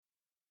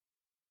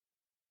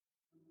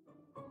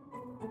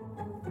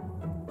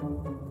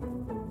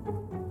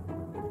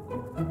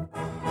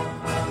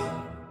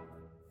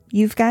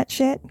You've got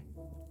shit.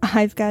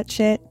 I've got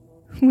shit.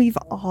 We've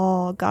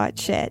all got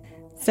shit.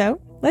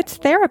 So let's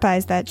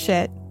therapize that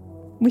shit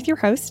with your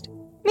host,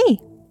 me,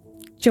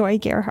 Joy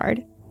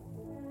Gerhard.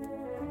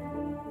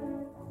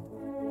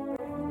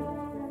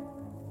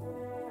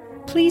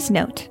 Please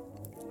note,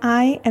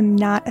 I am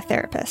not a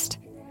therapist.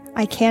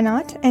 I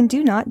cannot and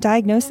do not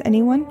diagnose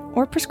anyone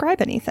or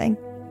prescribe anything.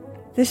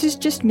 This is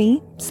just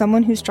me,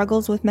 someone who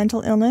struggles with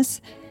mental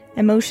illness,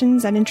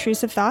 emotions, and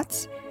intrusive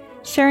thoughts,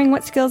 sharing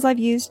what skills I've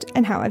used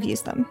and how I've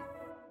used them.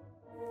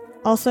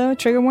 Also,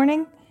 trigger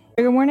warning,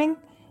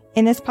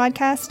 in this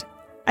podcast,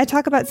 I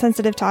talk about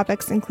sensitive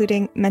topics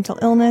including mental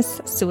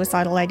illness,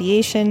 suicidal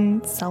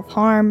ideation,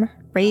 self-harm,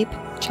 rape,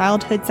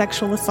 childhood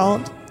sexual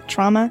assault,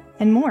 trauma,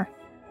 and more.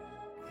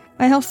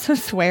 I also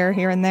swear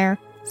here and there,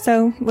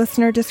 so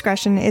listener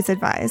discretion is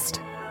advised.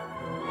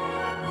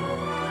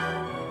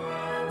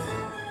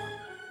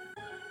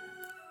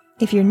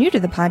 If you're new to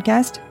the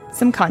podcast,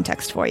 some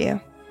context for you.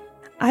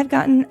 I've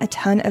gotten a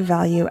ton of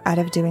value out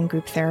of doing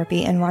group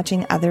therapy and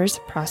watching others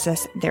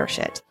process their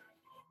shit.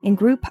 In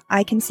group,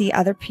 I can see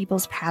other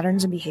people's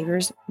patterns and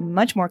behaviors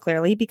much more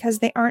clearly because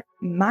they aren't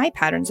my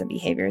patterns and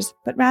behaviors,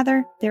 but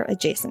rather they're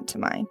adjacent to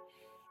mine.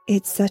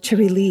 It's such a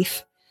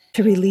relief.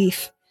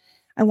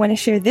 I want to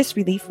share this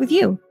relief with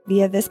you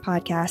via this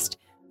podcast,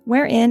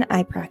 wherein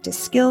I practice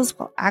skills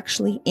while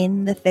actually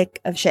in the thick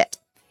of shit.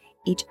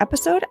 Each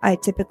episode, I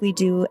typically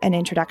do an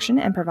introduction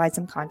and provide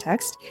some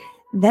context.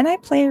 Then I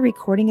play a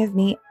recording of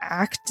me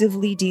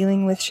actively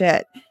dealing with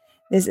shit.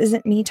 This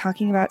isn't me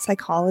talking about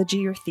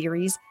psychology or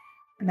theories.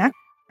 I'm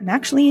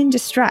actually in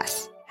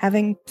distress,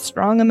 having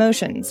strong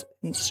emotions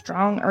and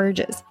strong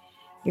urges.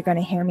 You're going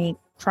to hear me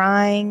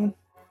crying,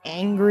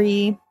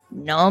 angry,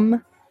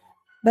 numb.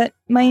 But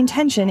my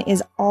intention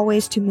is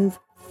always to move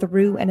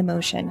through an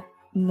emotion,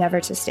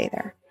 never to stay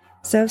there.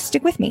 So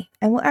stick with me,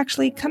 and we'll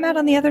actually come out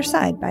on the other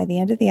side by the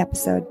end of the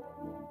episode.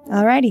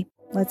 Alrighty,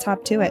 let's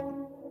hop to it.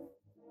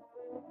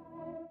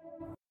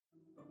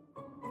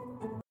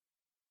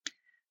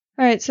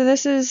 All right, so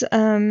this is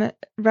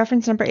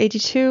reference number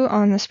 82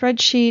 on the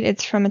spreadsheet.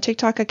 It's from a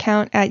TikTok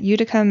account at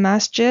Utica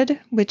Masjid,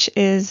 which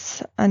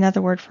is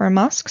another word for a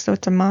mosque. So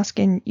it's a mosque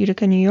in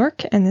Utica, New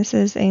York. And this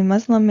is a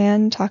Muslim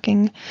man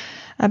talking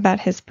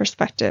about his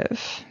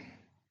perspective.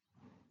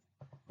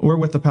 We're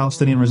with the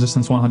Palestinian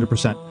resistance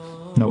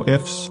 100%. No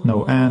ifs,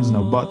 no ands,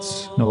 no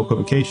buts, no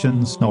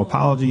equivocations, no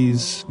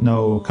apologies,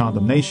 no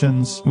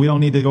condemnations. We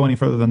don't need to go any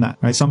further than that,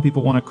 right? Some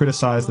people want to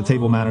criticize the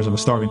table manners of a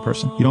starving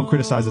person. You don't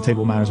criticize the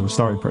table manners of a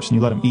starving person.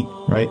 You let them eat,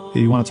 right?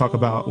 You want to talk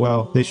about,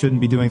 well, they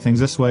shouldn't be doing things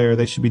this way or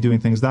they should be doing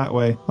things that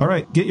way. All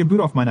right, get your boot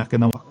off my neck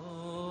and then walk.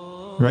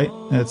 Right?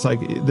 And it's like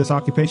this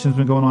occupation has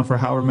been going on for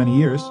however many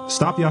years.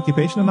 Stop the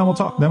occupation and then we'll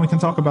talk. Then we can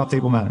talk about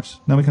table manners.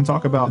 Then we can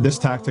talk about this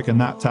tactic and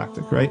that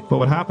tactic, right? But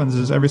what happens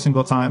is every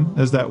single time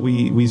is that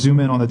we zoom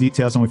in on the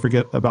details and we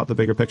forget about the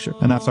bigger picture.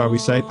 And that's why we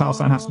say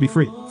Palestine has to be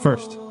free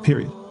first,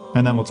 period.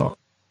 And then we'll talk.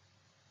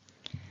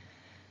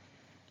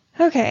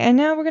 Okay, and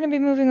now we're going to be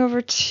moving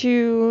over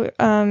to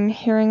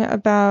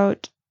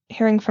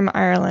hearing from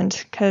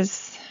Ireland,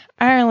 because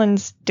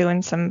Ireland's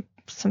doing some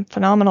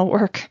phenomenal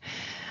work.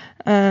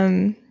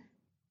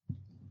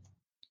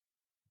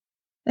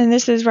 And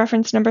this is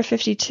reference number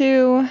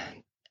 52.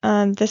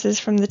 This is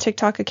from the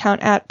TikTok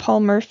account at Paul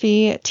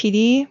Murphy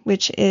TD,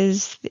 which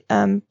is,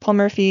 Paul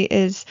Murphy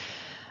is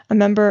a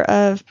member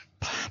of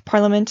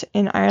Parliament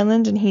in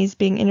Ireland, and he's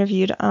being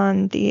interviewed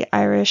on the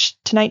Irish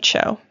Tonight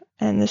Show.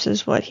 And this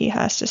is what he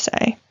has to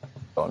say.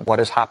 What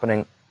is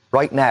happening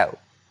right now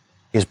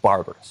is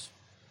barbarous,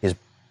 is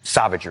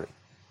savagery,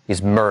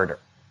 is murder.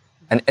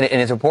 And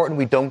it's important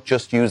we don't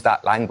just use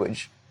that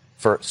language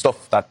for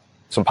stuff that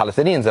some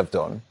Palestinians have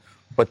done,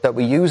 but that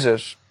we use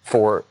it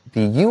for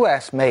the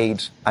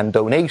US-made and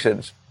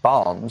donated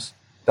bombs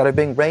that are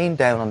being rained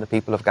down on the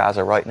people of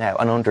Gaza right now,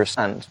 and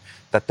understand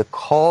that the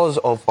cause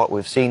of what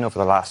we've seen over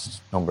the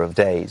last number of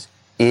days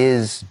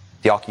is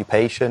the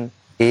occupation,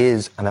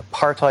 is an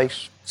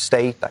apartheid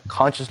state that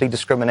consciously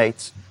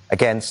discriminates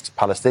against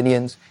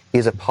Palestinians,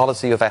 is a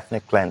policy of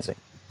ethnic cleansing.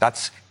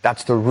 That's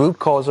the root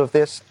cause of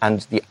this,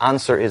 and the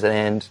answer is an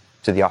end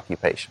to the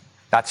occupation.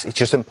 It's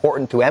just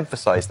important to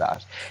emphasize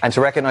that and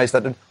to recognize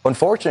that,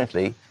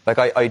 unfortunately, like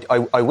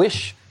I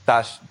wish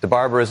that the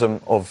barbarism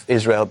of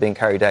Israel being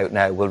carried out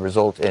now will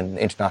result in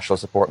international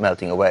support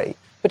melting away.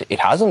 But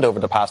it hasn't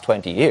over the past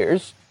 20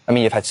 years. I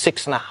mean, you've had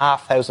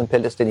 6,500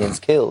 Palestinians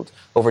killed.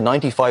 Over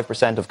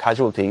 95% of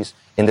casualties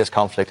in this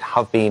conflict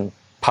have been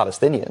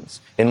Palestinians.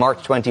 In March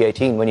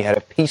 2018, when you had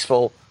a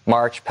peaceful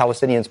march,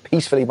 Palestinians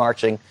peacefully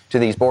marching to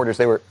these borders,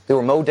 they were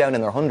mowed down in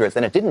their hundreds,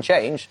 and it didn't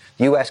change.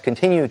 The US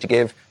continued to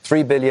give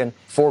 $3 billion,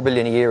 $4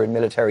 billion a year in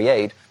military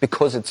aid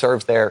because it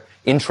serves their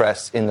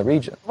interests in the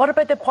region. What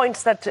about the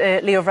points that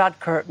Leo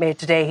Varadkar made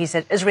today? He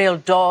said Israel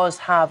does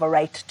have a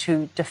right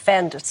to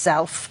defend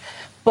itself,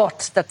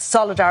 but that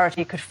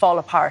solidarity could fall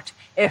apart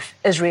if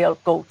Israel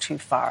go too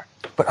far.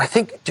 But I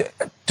think,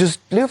 does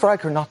Leo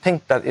Varadkar not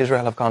think that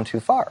Israel have gone too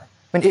far?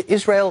 I mean,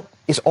 Israel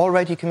is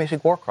already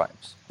committing war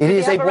crimes. It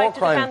is a war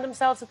crime. Defend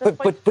themselves at this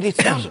point? But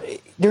it's not.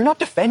 You're not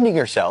defending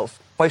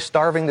yourself by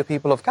starving the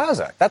people of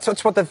Gaza.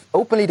 That's what they've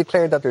openly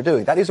declared that they're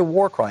doing. That is a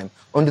war crime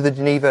under the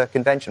Geneva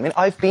Convention. I mean,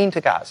 I've been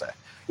to Gaza.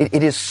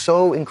 It is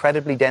so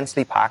incredibly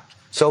densely packed,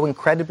 so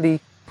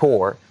incredibly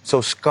poor, so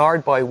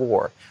scarred by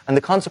war. And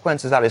the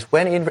consequence of that is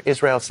when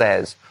Israel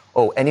says,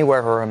 oh,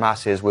 anywhere where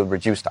Hamas is will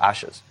reduce to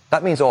ashes,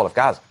 that means all of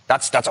Gaza.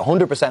 That's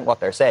 100% what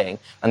they're saying.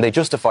 And they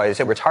justify it. They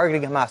say, we're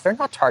targeting Hamas.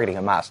 They're not targeting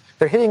Hamas.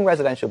 They're hitting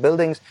residential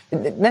buildings.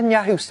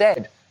 Netanyahu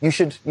said, you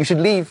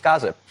should leave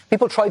Gaza.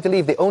 People tried to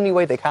leave the only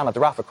way they can at the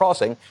Rafah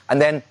crossing, and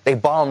then they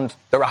bombed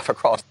the Rafah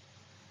crossing.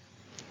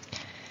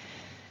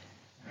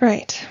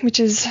 Right, which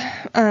is,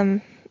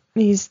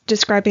 he's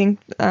describing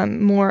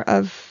more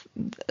of,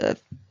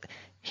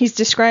 he's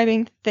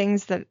describing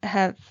things that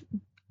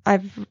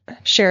I've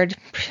shared,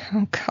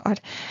 oh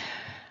God,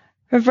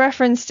 I've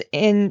referenced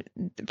in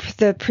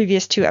the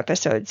previous 2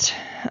 episodes.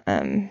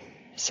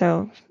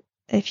 So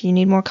if you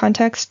need more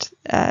context,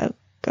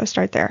 go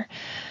start there.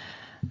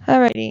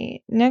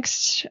 Alrighty,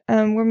 next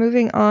we're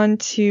moving on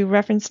to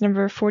reference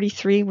number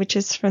 43, which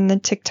is from the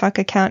TikTok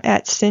account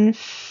at Sinn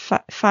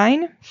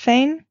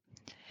Féin.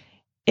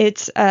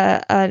 It's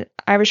an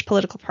Irish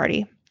political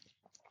party.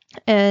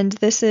 And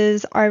this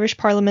is Irish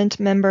Parliament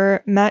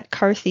member Matt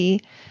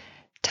Carthy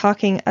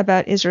talking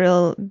about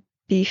Israel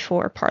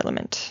before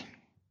Parliament.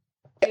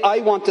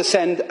 I want to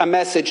send a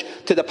message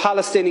to the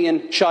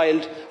Palestinian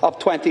child of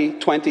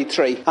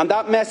 2023. And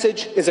that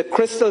message is a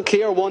crystal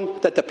clear one,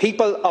 that the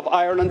people of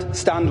Ireland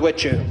stand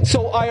with you.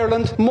 So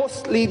Ireland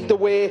must lead the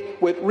way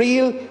with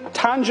real,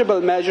 tangible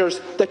measures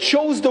that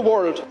shows the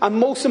world, and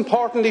most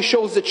importantly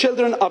shows the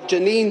children of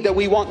Jenin, that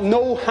we want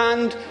no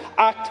hand,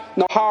 act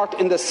nor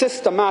part in the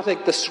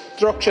systematic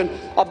destruction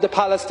of the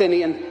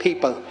Palestinian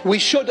people. We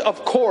should,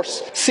 of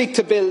course, seek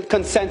to build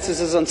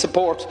consensuses and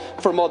support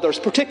from others,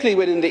 particularly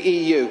within the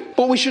EU.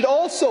 But we should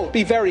also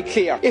be very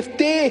clear. If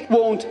they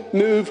won't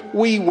move,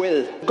 we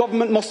will. The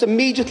government must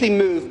immediately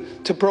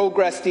move to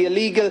progress the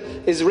illegal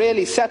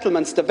Israeli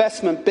settlements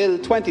divestment bill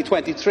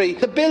 2023.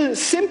 The bill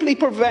simply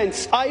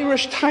prevents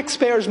Irish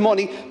taxpayers'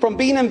 money from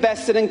being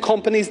invested in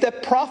companies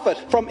that profit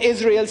from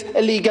Israel's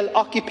illegal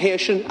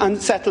occupation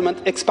and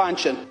settlement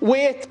expansion.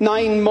 Wait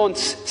 9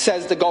 months,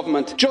 says the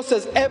government, just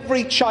as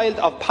every child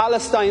of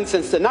Palestine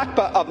since the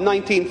Nakba of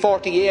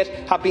 1948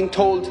 have been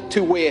told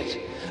to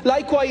wait.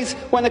 Likewise,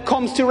 when it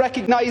comes to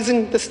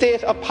recognising the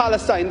state of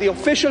Palestine, the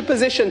official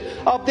position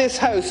of this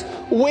House,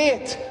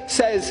 wait,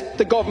 says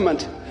the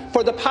government.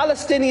 For the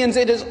Palestinians,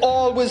 it is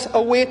always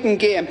a waiting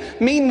game.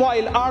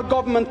 Meanwhile, our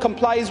government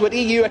complies with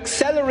EU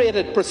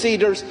accelerated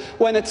procedures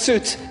when it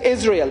suits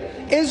Israel.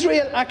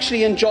 Israel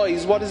actually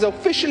enjoys what is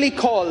officially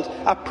called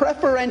a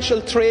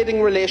preferential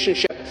trading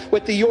relationship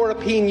with the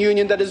European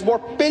Union that is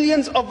worth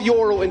billions of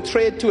euro in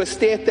trade to a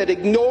state that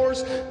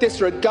ignores,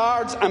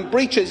 disregards and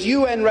breaches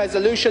UN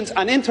resolutions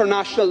and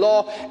international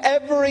law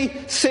every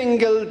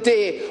single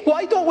day.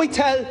 Why don't we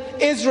tell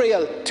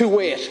Israel to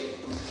wait?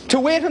 To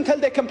wait until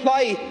they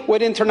comply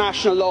with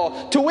international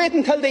law, to wait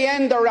until they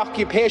end their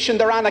occupation,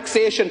 their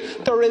annexation,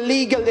 their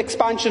illegal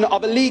expansion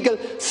of illegal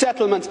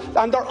settlements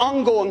and their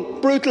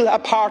ongoing brutal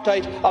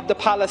apartheid of the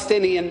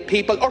Palestinian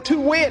people, or to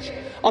wait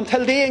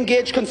until they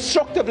engage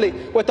constructively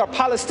with their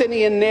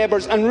Palestinian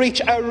neighbours and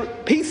reach a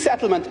peace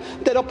settlement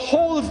that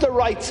upholds the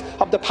rights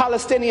of the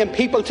Palestinian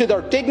people to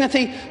their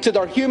dignity, to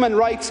their human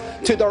rights,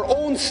 to their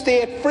own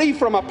state, free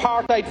from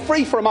apartheid,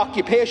 free from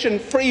occupation,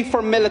 free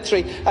from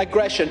military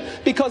aggression.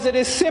 Because it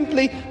is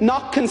simply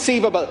not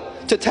conceivable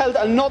to tell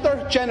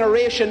another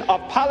generation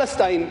of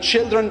Palestine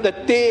children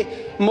that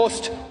they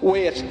must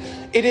wait.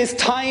 It is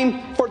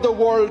time for the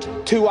world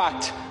to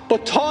act.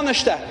 But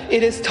Taoiseach,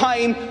 it is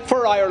time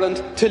for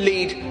Ireland to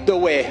lead the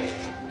way.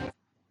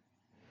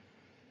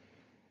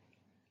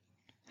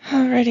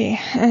 Alrighty,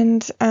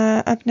 and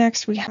up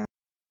next we have,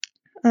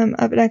 I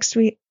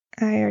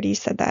already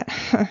said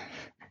that.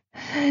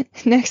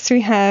 Next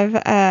we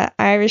have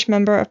Irish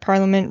Member of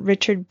Parliament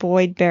Richard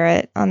Boyd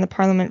Barrett on the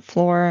Parliament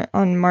floor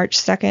on March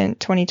 2nd,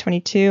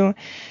 2022.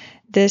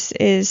 This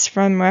is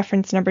from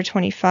reference number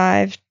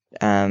 25.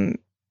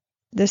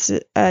 This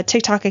is a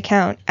TikTok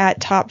account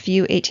at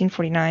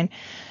TopView1849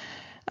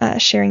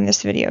 sharing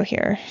this video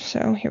here.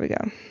 So here we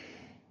go.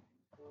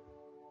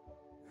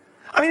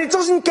 I mean, it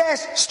doesn't get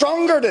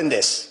stronger than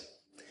this.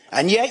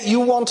 And yet you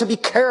want to be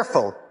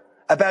careful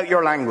about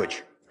your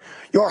language.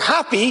 You're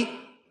happy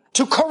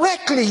to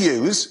correctly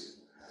use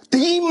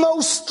the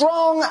most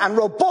strong and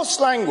robust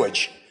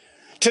language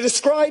to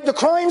describe the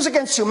crimes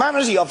against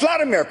humanity of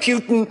Vladimir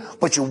Putin,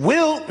 but you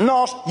will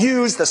not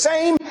use the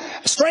same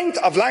strength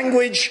of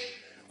language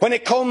when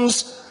it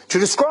comes to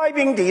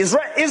describing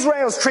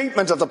Israel's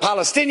treatment of the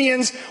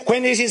Palestinians,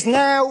 when it is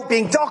now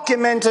being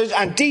documented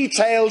and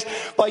detailed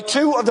by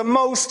two of the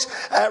most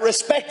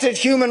respected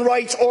human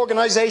rights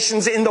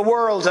organisations in the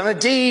world, and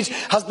indeed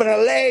has been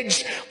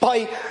alleged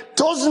by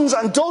dozens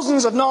and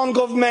dozens of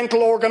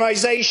non-governmental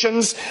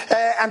organisations,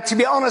 and to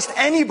be honest,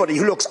 anybody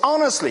who looks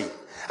honestly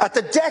at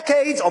the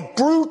decades of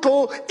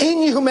brutal,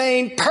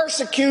 inhumane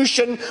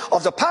persecution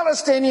of the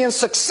Palestinians,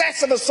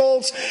 successive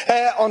assaults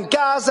on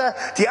Gaza,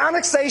 the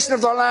annexation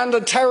of their land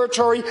and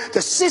territory,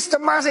 the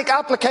systematic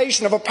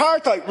application of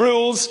apartheid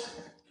rules,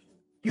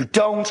 you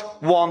don't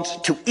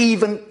want to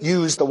even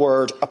use the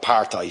word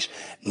apartheid.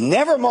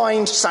 Never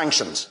mind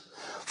sanctions.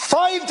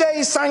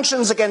 5-day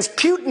sanctions against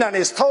Putin and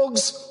his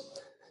thugs,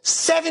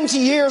 70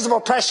 years of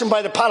oppression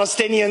by the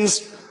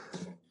Palestinians,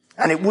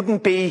 and it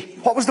wouldn't be,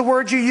 what was the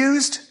word you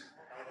used?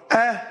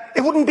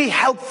 It wouldn't be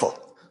helpful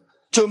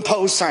to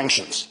impose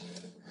sanctions.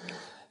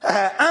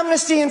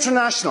 Amnesty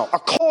International are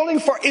calling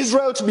for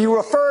Israel to be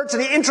referred to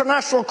the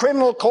International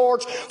Criminal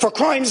Court for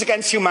crimes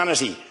against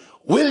humanity.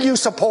 Will you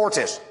support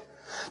it?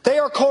 They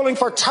are calling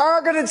for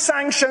targeted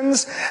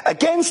sanctions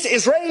against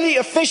Israeli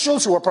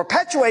officials who are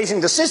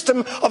perpetuating the system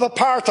of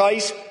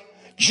apartheid,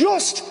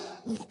 just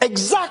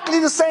exactly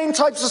the same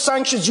types of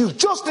sanctions you've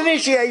just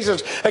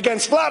initiated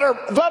against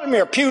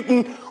Vladimir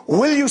Putin.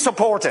 Will you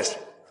support it?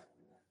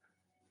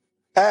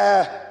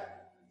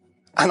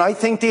 And I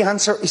think the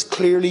answer is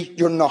clearly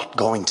you're not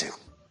going to.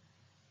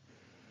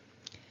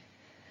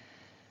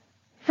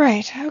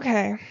 Right,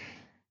 okay.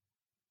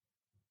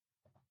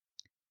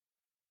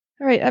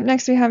 All right, up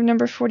next we have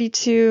number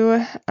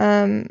 42,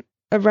 a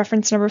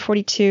reference number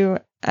 42.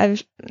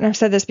 I've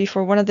said this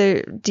before. One of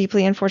the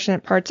deeply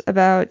unfortunate parts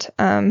about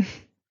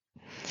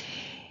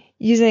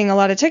using a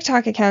lot of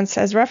TikTok accounts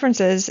as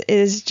references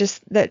is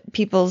just that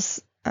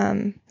people's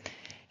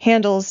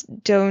handles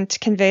don't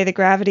convey the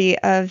gravity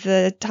of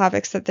the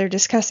topics that they're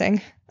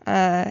discussing.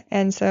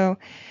 And so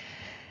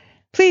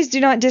please do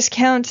not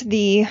discount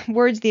the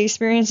words, the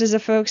experiences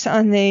of folks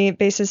on the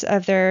basis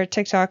of their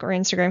TikTok or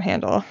Instagram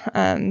handle.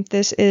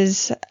 This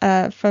is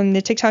from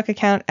the TikTok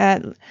account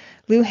at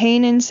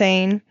Luhain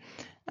Insane.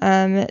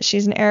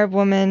 She's an Arab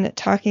woman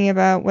talking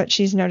about what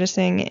she's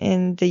noticing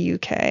in the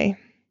UK.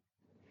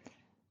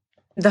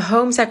 The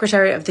Home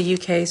Secretary of the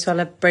UK,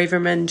 Suella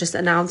Braverman, just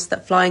announced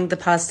that flying the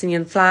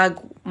Palestinian flag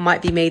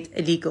might be made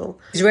illegal.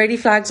 Israeli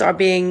flags are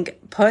being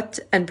put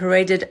and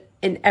paraded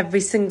in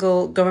every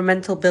single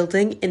governmental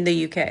building in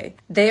the UK.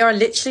 They are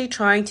literally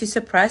trying to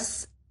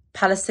suppress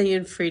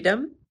Palestinian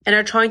freedom and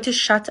are trying to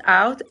shut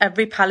out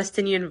every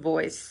Palestinian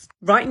voice.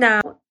 Right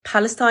now,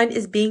 Palestine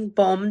is being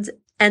bombed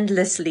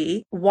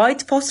endlessly.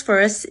 White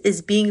phosphorus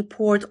is being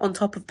poured on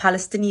top of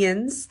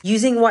Palestinians.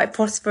 Using white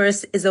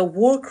phosphorus is a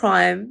war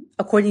crime,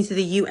 according to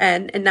the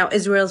UN, and now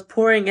Israel's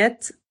pouring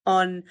it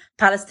on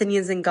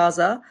Palestinians in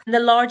Gaza.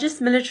 The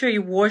largest military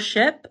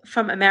warship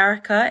from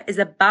America is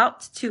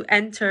about to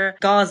enter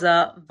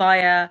Gaza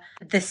via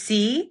the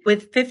sea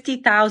with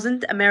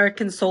 50,000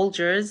 American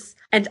soldiers,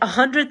 and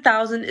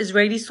 100,000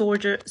 Israeli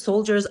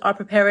soldiers are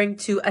preparing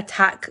to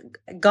attack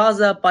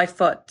Gaza by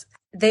foot.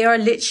 They are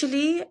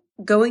literally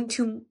going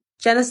to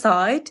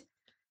genocide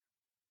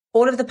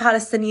all of the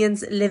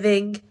Palestinians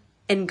living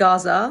in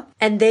Gaza,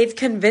 and they've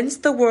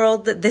convinced the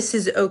world that this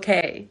is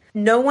okay.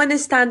 No one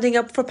is standing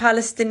up for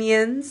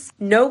Palestinians.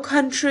 No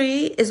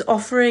country is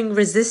offering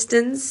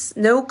resistance.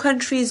 No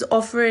country is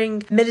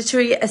offering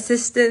military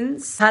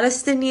assistance.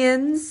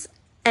 Palestinians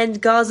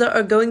and Gaza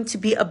are going to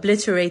be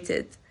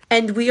obliterated,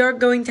 and we are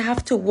going to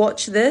have to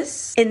watch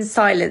this in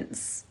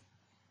silence.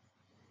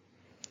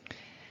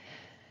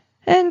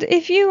 And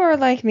if you are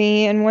like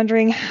me and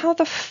wondering how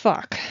the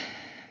fuck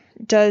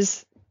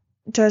does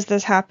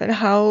this happen?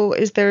 How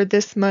is there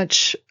this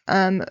much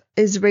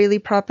Israeli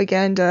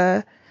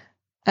propaganda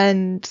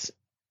and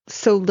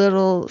so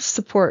little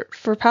support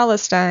for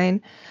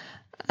Palestine?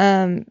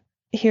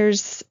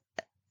 Here's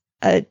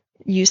a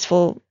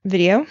useful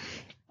video.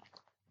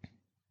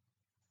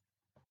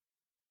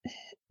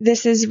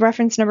 This is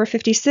reference number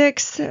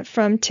 56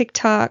 from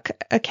TikTok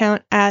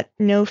account at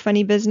No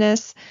Funny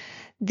Business.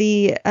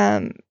 The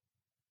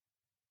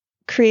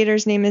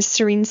creator's name is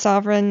Serene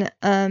Sovereign.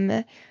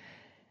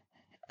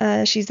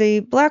 She's a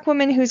black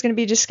woman who's going to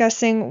be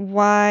discussing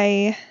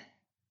why,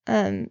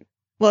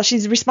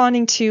 she's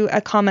responding to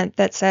a comment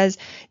that says,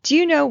 "Do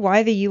you know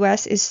why the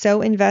U.S. is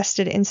so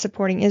invested in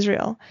supporting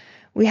Israel?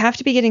 We have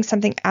to be getting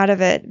something out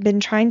of it, been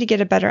trying to get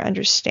a better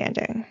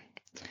understanding."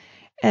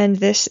 And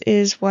this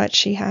is what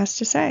she has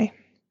to say.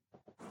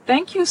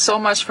 Thank you so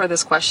much for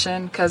this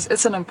question, because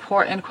it's an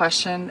important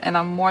question, and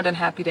I'm more than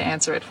happy to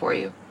answer it for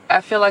you.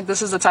 I feel like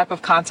this is the type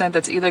of content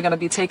that's either going to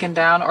be taken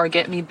down or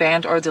get me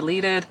banned or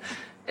deleted.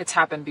 It's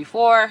happened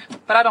before,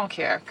 but I don't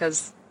care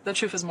because the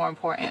truth is more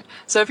important.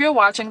 So if you're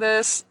watching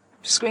this,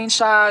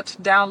 screenshot,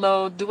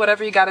 download, do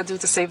whatever you got to do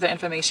to save the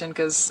information,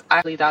 because I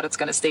really doubt it's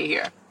going to stay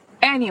here.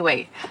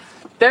 Anyway,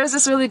 there's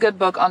this really good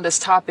book on this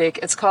topic.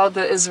 It's called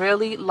The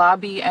Israeli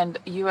Lobby and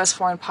U.S.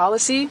 Foreign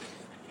Policy.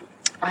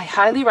 I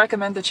highly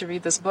recommend that you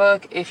read this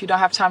book. If you don't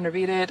have time to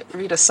read it,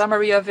 read a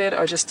summary of it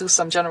or just do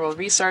some general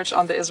research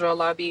on the Israel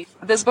lobby.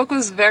 This book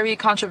was very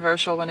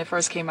controversial when it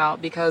first came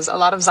out because a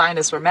lot of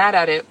Zionists were mad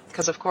at it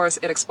because, of course,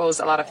 it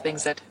exposed a lot of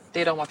things that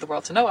they don't want the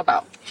world to know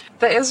about.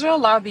 The Israel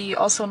lobby,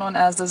 also known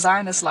as the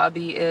Zionist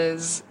lobby,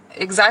 is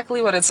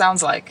exactly what it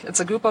sounds like. It's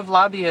a group of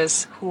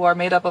lobbyists who are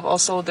made up of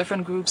also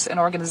different groups and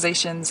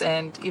organizations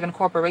and even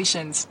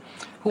corporations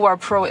who are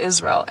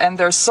pro-Israel. And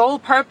their sole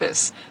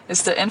purpose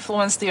is to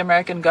influence the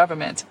American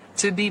government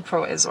to be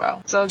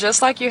pro-Israel. So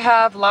just like you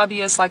have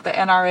lobbyists like the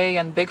NRA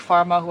and Big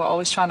Pharma who are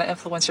always trying to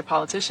influence your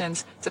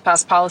politicians to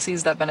pass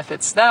policies that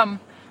benefits them,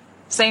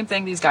 same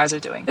thing these guys are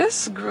doing.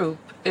 This group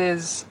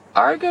is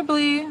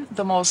arguably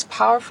the most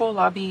powerful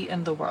lobby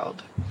in the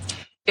world.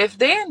 If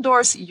they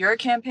endorse your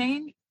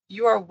campaign,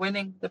 you are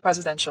winning the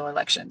presidential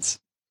elections.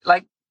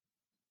 Like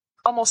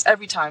almost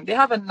every time. They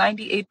have a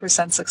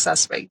 98%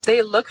 success rate.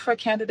 They look for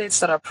candidates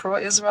that are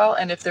pro-Israel,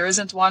 and if there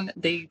isn't one,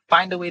 they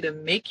find a way to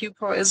make you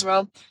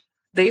pro-Israel.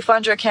 They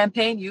fund your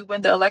campaign, you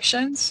win the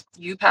elections,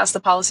 you pass the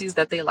policies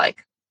that they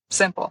like.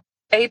 Simple.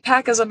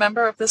 AIPAC is a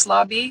member of this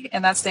lobby,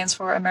 and that stands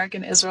for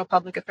American Israel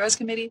Public Affairs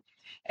Committee.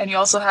 And you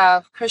also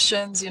have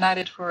Christians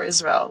United for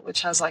Israel,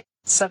 which has like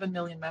 7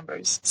 million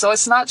members. So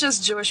it's not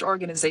just Jewish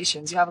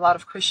organizations. You have a lot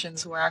of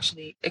Christians who are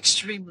actually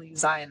extremely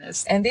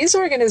Zionist. And these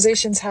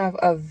organizations have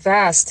a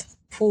vast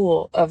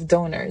pool of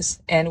donors.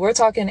 And we're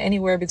talking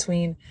anywhere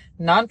between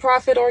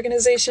nonprofit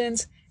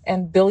organizations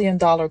and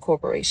billion-dollar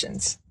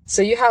corporations.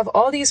 So you have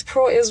all these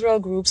pro-Israel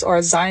groups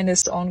or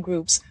Zionist-owned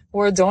groups who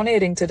are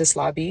donating to this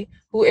lobby,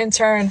 who in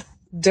turn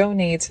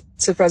donate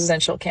to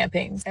presidential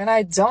campaigns. And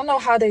I don't know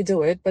how they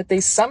do it, but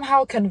they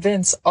somehow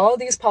convince all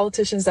these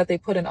politicians that they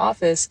put in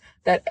office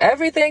that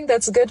everything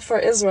that's good for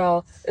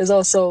Israel is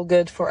also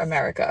good for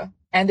America.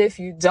 And if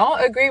you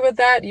don't agree with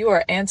that, you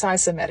are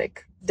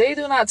anti-Semitic. They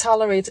do not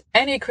tolerate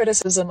any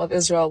criticism of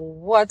Israel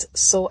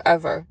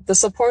whatsoever. The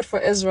support for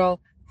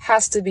Israel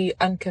has to be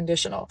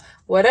unconditional.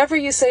 Whatever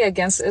you say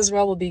against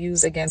Israel will be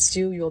used against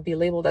you. You will be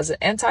labeled as an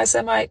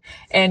anti-Semite,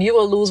 and you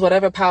will lose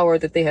whatever power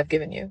that they have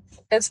given you.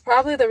 It's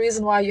probably the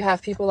reason why you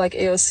have people like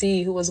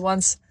AOC, who was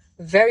once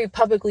very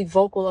publicly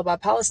vocal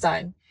about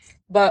Palestine.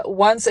 But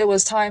once it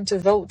was time to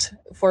vote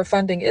for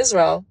funding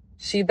Israel,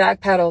 she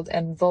backpedaled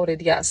and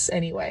voted yes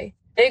anyway.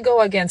 They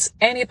go against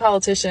any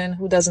politician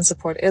who doesn't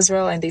support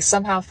Israel, and they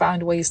somehow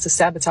find ways to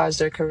sabotage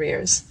their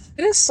careers.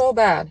 It is so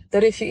bad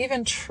that if you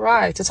even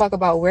try to talk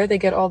about where they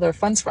get all their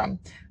funds from,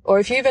 or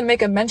if you even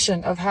make a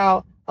mention of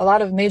how a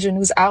lot of major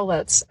news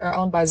outlets are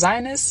owned by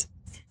Zionists,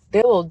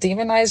 they will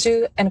demonize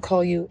you and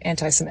call you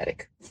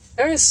anti-Semitic.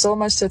 There is so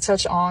much to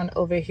touch on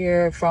over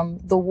here, from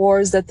the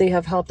wars that they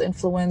have helped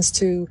influence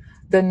to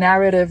the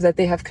narrative that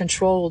they have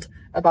controlled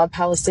about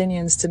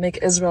Palestinians to make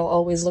Israel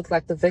always look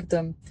like the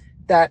victim,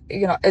 that,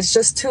 you know, it's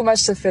just too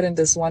much to fit in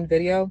this one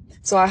video.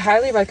 So I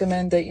highly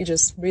recommend that you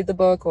just read the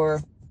book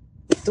or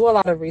do a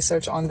lot of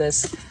research on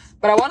this.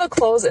 But I want to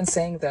close in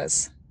saying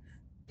this.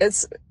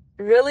 It's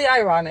really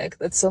ironic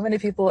that so many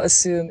people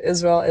assume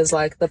Israel is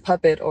like the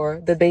puppet or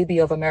the baby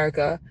of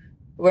America,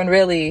 when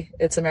really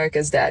it's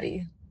America's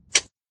daddy.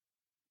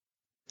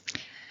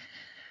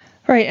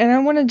 Right, and I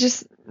want to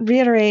just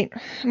reiterate,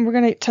 and we're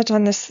going to touch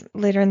on this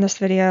later in this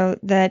video,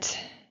 that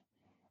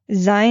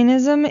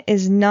Zionism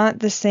is not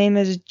the same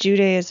as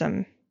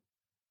Judaism.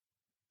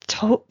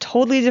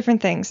 Totally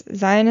different things.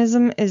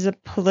 Zionism is a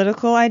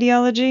political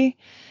ideology.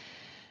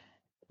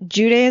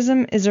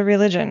 Judaism is a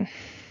religion.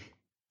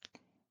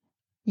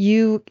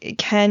 You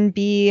can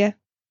be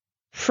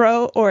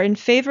pro or in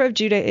favor of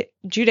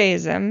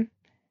Judaism,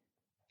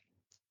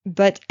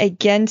 but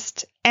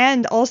against,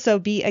 and also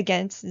be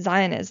against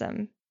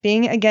Zionism.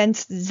 Being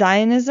against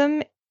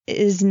Zionism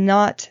is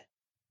not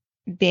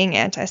being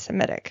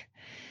anti-Semitic.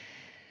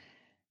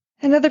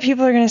 And other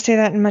people are going to say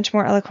that in a much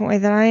more eloquent way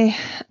than I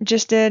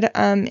just did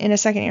in a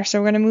second here. So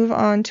we're going to move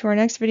on to our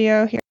next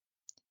video here.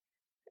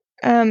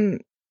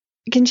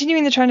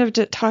 Continuing the trend of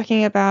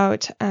talking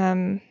about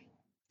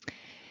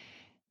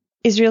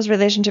Israel's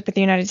relationship with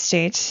the United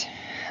States,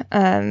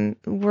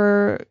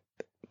 we're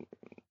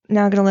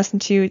now going to listen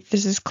to,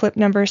 this is clip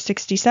number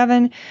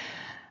 67,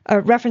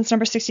 reference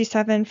number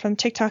 67 from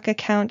TikTok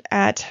account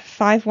at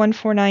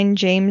 5149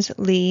 James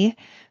Lee,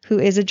 who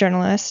is a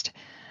journalist.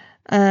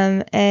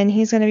 And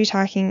he's going to be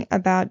talking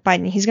about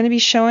Biden. He's going to be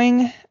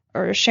showing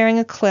or sharing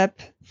a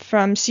clip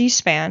from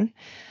C-SPAN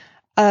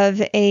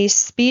of a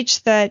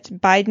speech that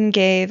Biden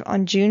gave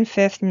on June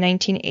 5th,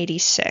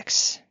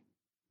 1986,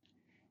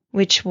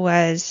 which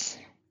was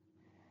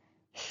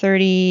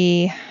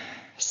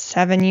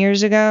 37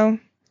 years ago,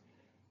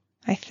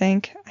 I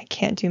think. I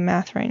can't do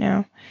math right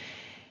now.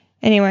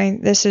 Anyway,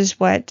 this is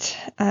what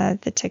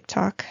the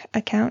TikTok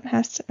account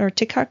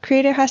TikTok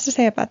creator has to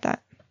say about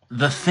that.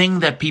 The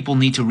thing that people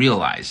need to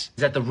realize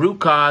is that the root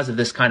cause of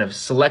this kind of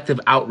selective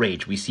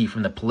outrage we see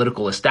from the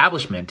political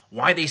establishment,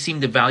 why they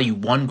seem to value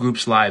one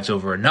group's lives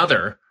over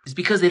another, is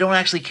because they don't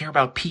actually care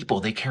about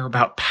people. They care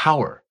about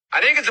power.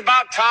 I think it's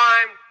about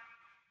time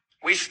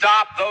we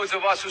stop, those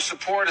of us who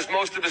support, as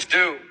most of us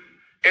do,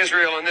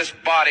 Israel in this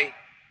body,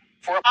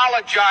 for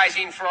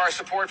apologizing for our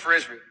support for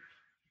Israel.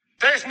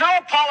 There's no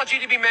apology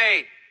to be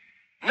made.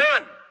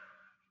 None.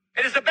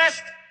 It is the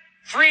best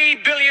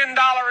 $3 billion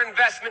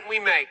investment we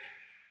make.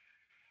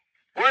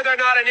 Were there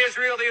not an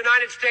Israel, the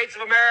United States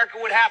of America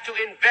would have to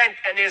invent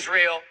an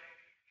Israel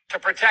to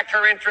protect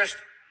her interest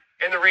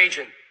in the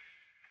region.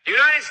 The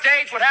United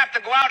States would have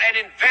to go out and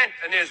invent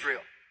an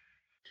Israel.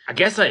 I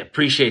guess I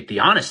appreciate the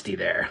honesty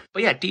there.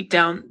 But yeah, deep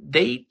down,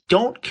 they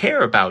don't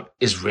care about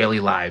Israeli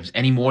lives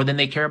any more than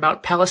they care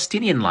about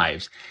Palestinian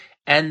lives.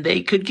 And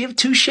they could give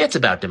two shits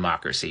about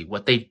democracy.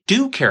 What they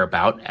do care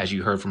about, as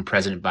you heard from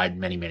President Biden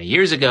many, many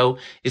years ago,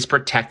 is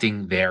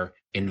protecting their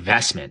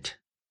investment.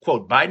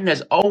 Quote, Biden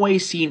has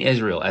always seen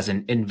Israel as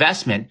an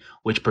investment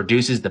which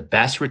produces the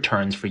best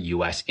returns for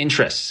U.S.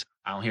 interests.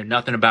 I don't hear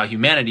nothing about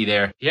humanity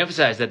there. He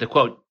emphasized that the,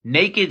 quote,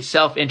 naked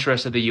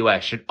self-interest of the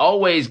U.S. should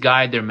always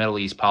guide their Middle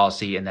East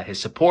policy and that his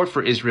support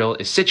for Israel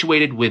is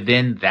situated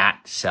within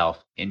that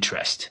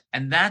self-interest.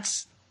 And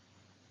that's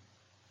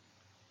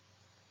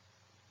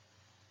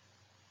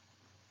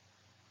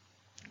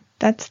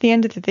the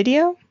end of the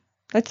video?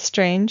 That's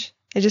strange.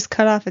 It just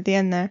cut off at the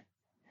end there.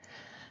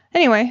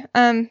 Anyway,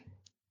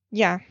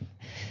 yeah.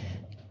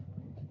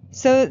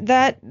 So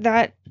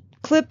that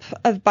clip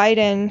of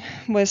Biden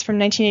was from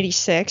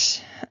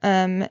 1986,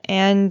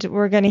 and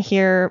we're going to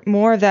hear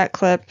more of that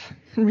clip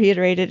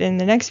reiterated in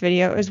the next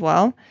video as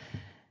well.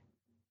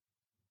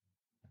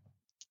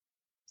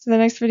 So the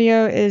next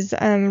video is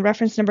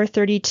reference number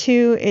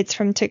 32. It's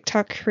from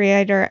TikTok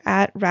creator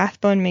at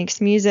Rathbone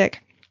Makes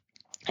Music,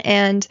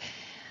 and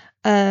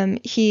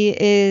he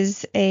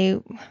is a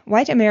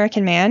white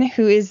American man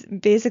who is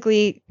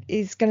going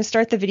to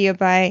start the video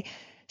by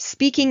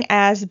speaking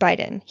as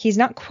Biden. He's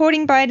not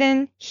quoting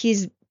Biden.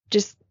 He's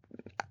just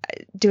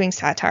doing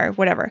satire,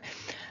 whatever.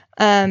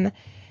 And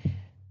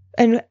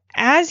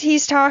as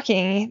he's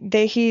talking,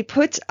 he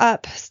puts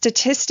up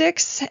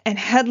statistics and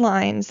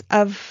headlines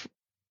of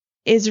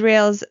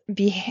Israel's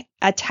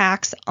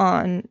attacks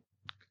on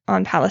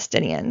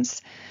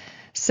Palestinians.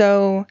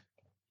 So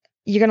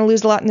you're going to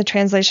lose a lot in the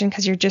translation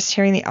because you're just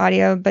hearing the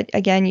audio. But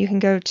again, you can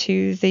go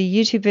to the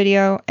YouTube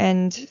video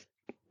and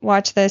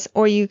watch this,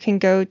 or you can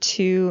go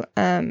to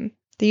the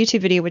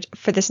YouTube video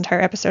for this entire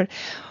episode,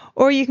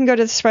 or you can go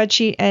to the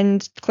spreadsheet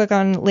and click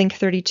on link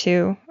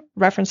 32,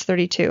 reference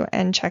 32,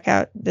 and check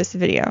out this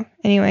video.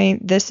 Anyway,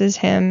 this is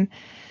him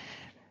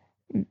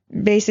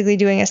basically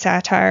doing a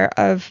satire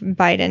of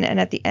Biden, and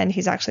at the end,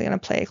 he's actually going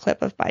to play a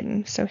clip of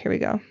Biden. So here we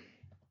go.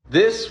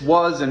 This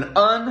was an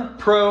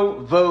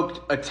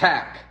unprovoked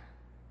attack.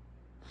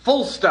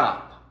 Full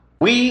stop.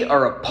 We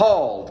are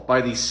appalled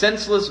by the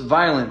senseless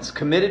violence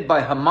committed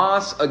by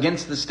Hamas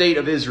against the state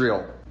of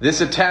Israel.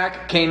 This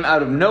attack came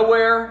out of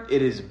nowhere.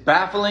 It is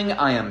baffling.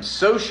 I am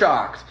so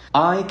shocked.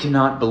 I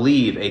cannot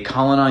believe a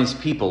colonized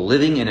people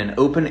living in an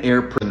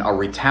open-air prison are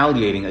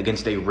retaliating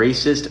against a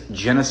racist,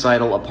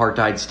 genocidal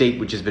apartheid state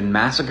which has been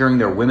massacring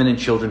their women and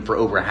children for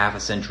over half a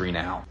century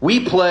now.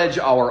 We pledge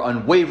our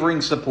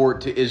unwavering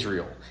support to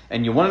Israel.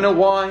 And you want to know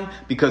why?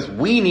 Because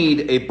we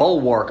need a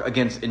bulwark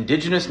against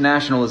indigenous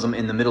nationalism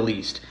in the Middle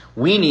East.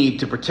 We need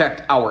to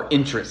protect our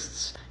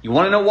interests. You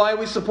want to know why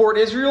we support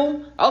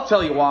Israel? I'll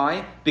tell you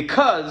why.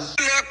 Because...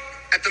 Look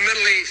at the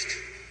Middle East.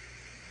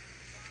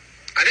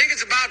 I think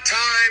it's about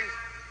time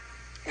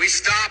we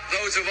stop,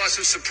 those of us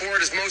who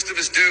support, as most of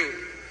us do,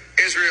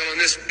 Israel in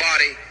this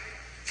body,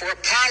 for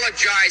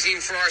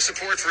apologizing for our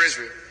support for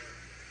Israel.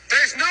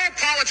 There's no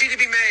apology to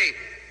be made.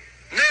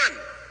 None.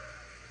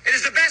 It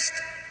is the best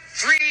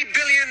 $3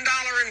 billion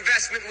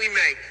investment we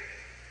make.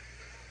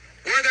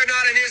 Were there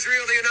not an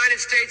Israel, the United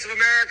States of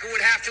America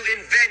would have to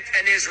invent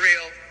an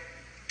Israel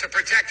to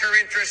protect her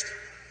interest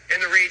in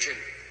the region.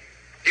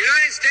 The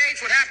United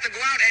States would have to go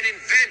out and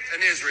invent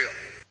an Israel.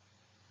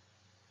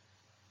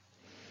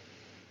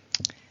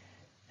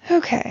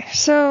 Okay,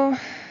 so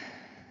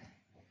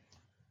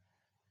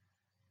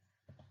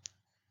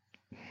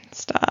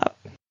stop.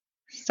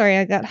 Sorry,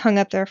 I got hung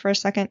up there for a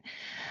second.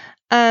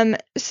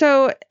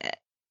 So,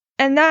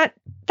 and that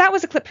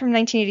was a clip from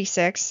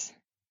 1986.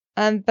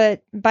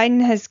 But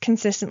Biden has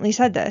consistently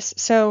said this.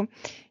 So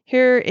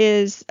here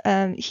is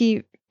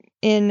he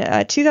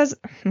in 2000.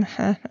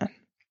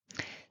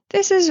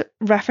 This is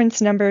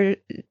reference number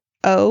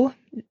O,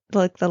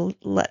 like the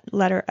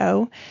letter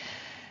O,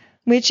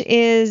 which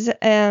is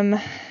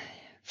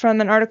from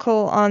an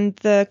article on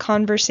the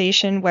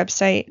Conversation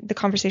website,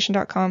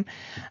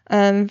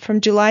 theconversation.com,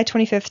 from July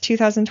 25th,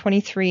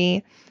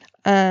 2023.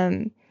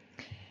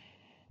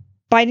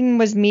 Biden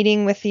was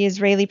meeting with the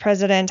Israeli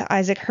president,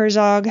 Isaac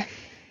Herzog,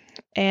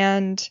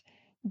 and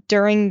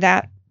during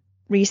that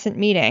recent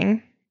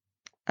meeting,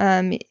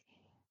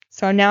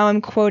 so now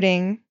I'm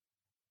quoting,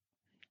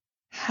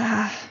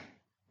 oh,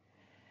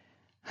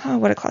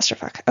 what a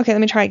clusterfuck. Okay,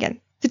 let me try again.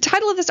 The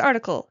title of this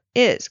article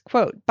is,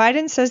 quote,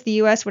 Biden says the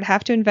U.S. would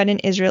have to invent an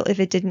Israel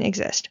if it didn't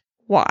exist.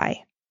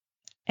 Why?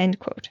 End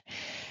quote.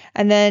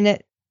 And then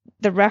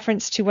the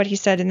reference to what he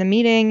said in the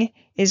meeting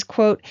is,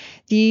 quote,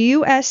 the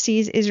U.S.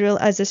 sees Israel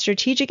as a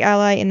strategic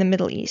ally in the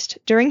Middle East.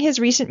 During his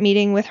recent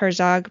meeting with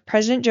Herzog,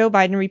 President Joe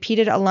Biden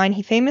repeated a line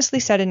he famously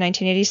said in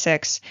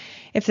 1986,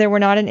 if there were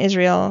not an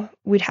Israel,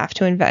 we'd have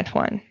to invent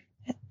one.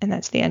 And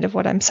that's the end of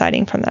what I'm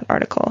citing from that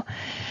article.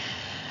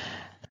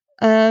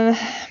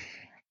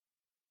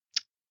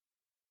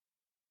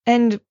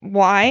 And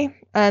why?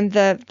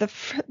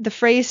 The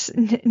phrase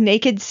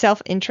naked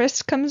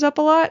self-interest comes up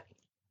a lot.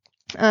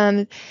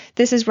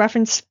 This is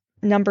reference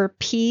number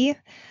P,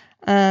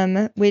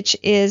 which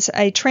is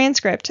a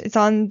transcript. It's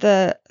on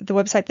the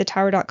website,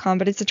 thetower.com,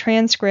 but it's a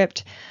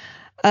transcript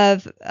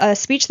of a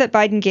speech that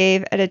Biden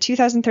gave at a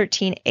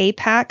 2013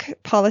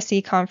 APAC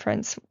policy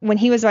conference when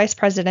he was vice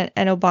president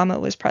and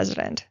Obama was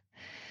president.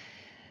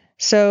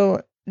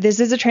 So this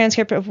is a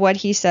transcript of what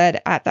he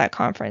said at that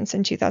conference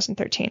in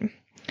 2013.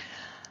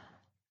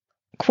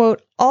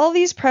 Quote, all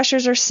these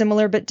pressures are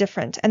similar but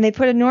different, and they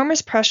put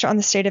enormous pressure on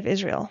the state of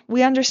Israel.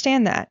 We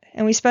understand that,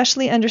 and we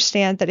especially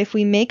understand that if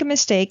we make a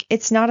mistake,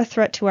 it's not a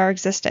threat to our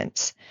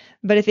existence.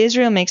 But if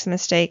Israel makes a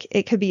mistake,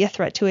 it could be a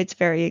threat to its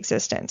very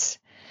existence.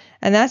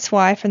 And that's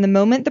why from the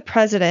moment the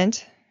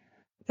president,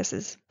 this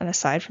is an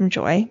aside from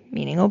Joy,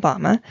 meaning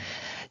Obama,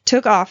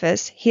 took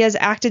office, he has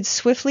acted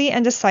swiftly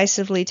and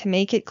decisively to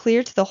make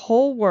clear to the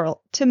whole world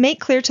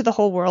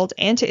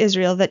and to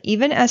Israel that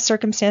even as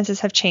circumstances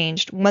have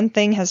changed, one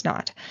thing has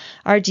not: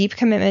 our deep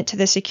commitment to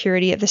the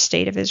security of the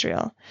state of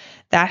Israel.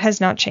 That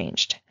has not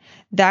changed.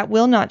 That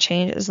will not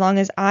change as long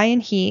as I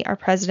and he are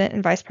president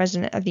and vice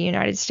president of the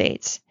United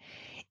States.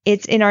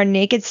 It's in our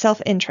naked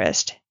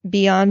self-interest,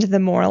 beyond the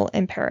moral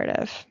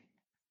imperative.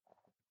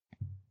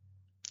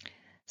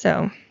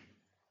 So,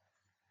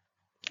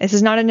 this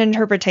is not an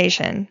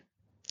interpretation.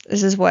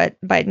 This is what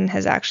Biden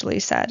has actually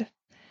said.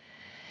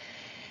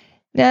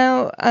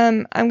 Now,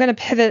 I'm going to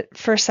pivot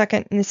for a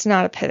second, and it's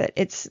not a pivot.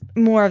 It's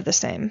more of the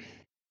same.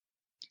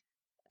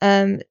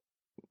 We're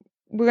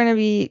going to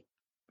be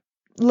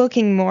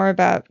looking more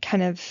about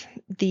kind of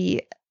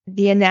the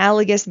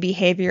analogous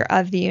behavior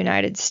of the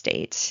United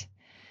States.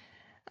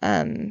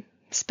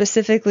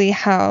 Specifically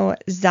how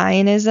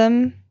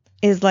Zionism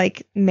is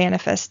like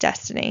manifest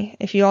destiny.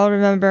 If you all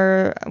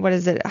remember, what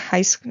is it,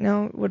 high school?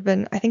 No, it would have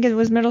been, I think it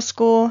was middle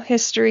school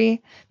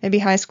history, maybe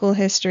high school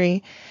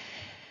history.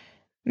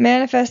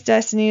 Manifest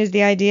destiny is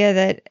the idea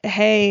that,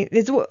 hey,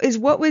 is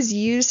what was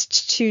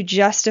used to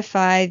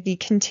justify the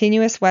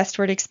continuous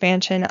westward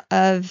expansion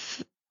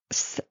of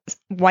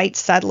white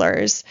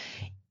settlers,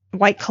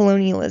 white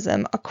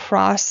colonialism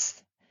across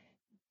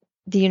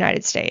the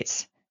United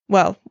States.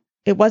 Well,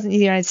 it wasn't the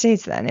United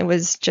States then. It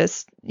was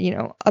just,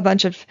 a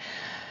bunch of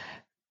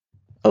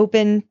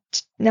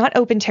not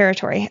open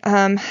territory.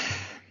 I'm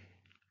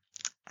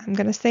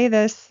going to say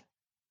this.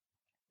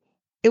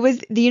 It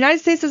was the United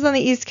States was on the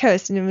East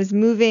Coast and it was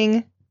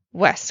moving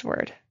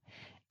westward.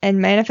 And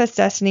manifest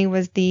destiny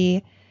was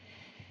the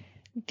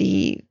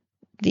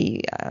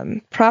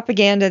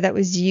propaganda that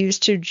was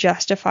used to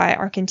justify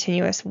our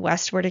continuous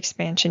westward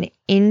expansion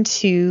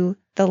into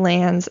the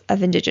lands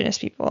of indigenous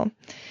people.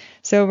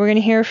 So we're going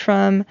to hear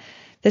from,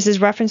 this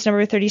is reference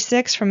number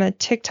 36 from a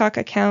TikTok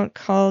account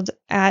called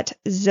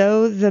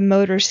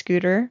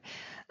 @ZoeTheMotorScooter.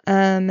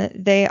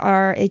 They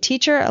are a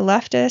teacher, a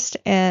leftist,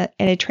 and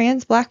a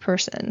trans black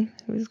person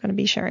who's going to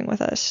be sharing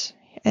with us.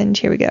 And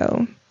here we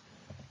go.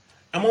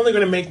 I'm only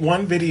going to make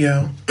one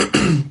video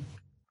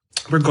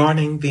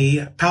regarding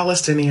the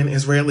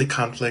Palestinian-Israeli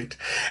conflict.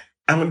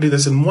 I'm going to do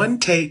this in one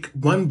take,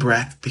 one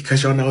breath,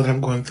 because y'all know that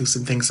I'm going through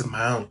some things of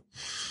my own.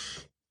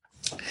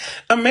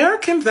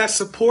 Americans that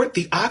support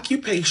the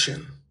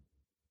occupation,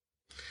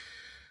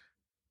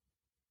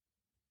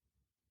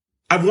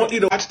 I want you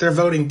to watch their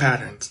voting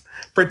patterns,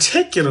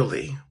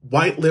 particularly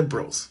white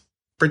liberals,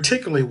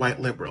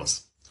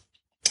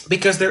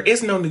 because there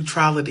is no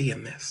neutrality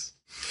in this.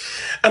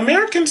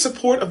 American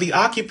support of the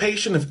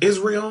occupation of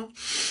Israel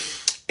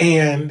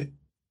and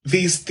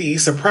the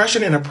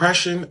suppression and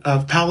oppression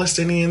of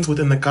Palestinians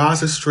within the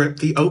Gaza Strip,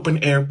 the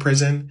open air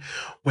prison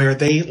where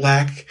they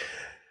lack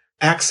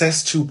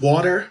access to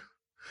water,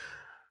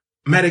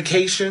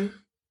 medication.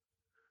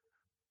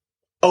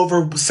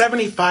 Over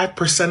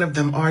 75% of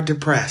them are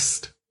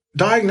depressed,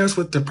 diagnosed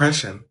with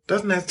depression.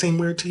 Doesn't that seem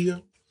weird to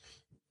you?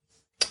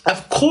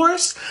 Of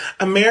course,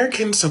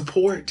 American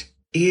support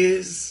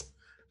is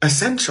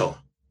essential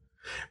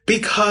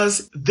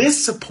because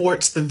this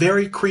supports the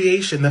very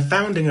creation, the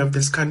founding of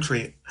this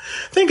country.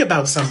 Think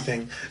about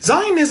something.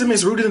 Zionism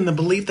is rooted in the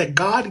belief that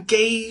God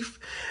gave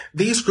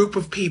these group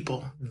of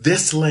people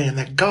this land,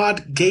 that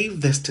God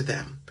gave this to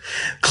them.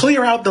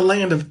 Clear out the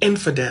land of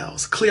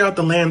infidels, clear out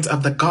the lands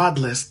of the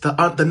godless,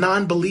 the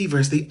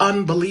non-believers, the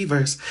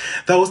unbelievers,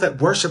 those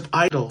that worship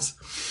idols.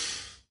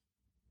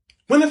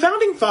 When the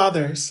founding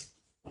fathers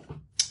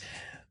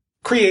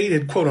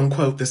created, quote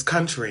unquote, this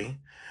country,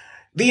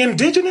 the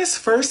indigenous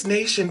First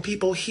Nation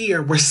people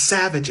here were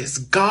savages,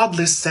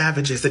 godless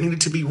savages that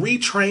needed to be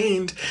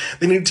retrained,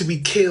 they needed to be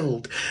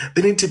killed,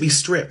 they needed to be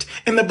stripped.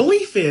 And the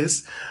belief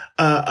is,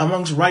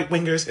 amongst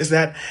right-wingers, is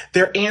that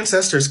their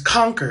ancestors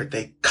conquered,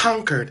 they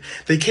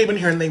came in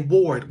here and they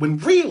warred, when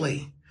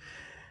really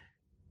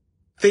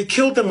they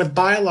killed them with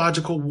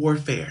biological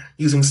warfare,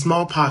 using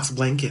smallpox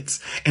blankets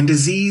and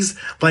disease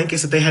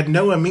blankets that they had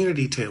no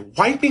immunity to,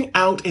 wiping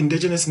out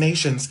indigenous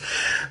nations,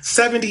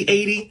 70,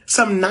 80,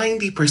 some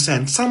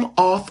 90%, some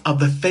off of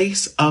the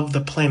face of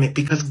the planet,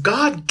 because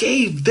God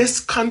gave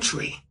this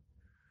country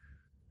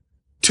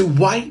to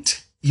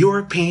white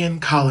European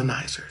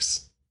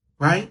colonizers,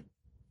 right?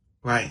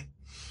 Right.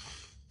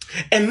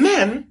 And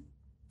then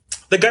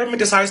The government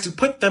decides to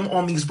put them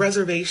on these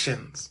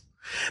reservations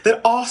that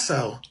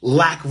also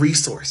lack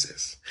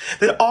resources,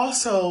 that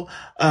also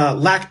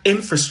lack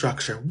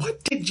infrastructure.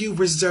 What did you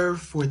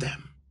reserve for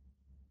them?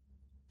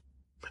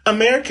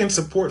 American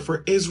support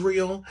for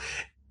Israel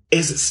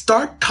is a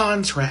stark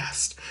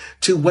contrast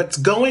to what's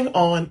going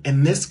on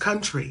in this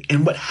country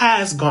and what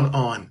has gone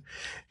on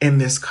in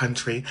this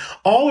country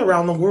all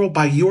around the world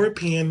by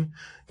European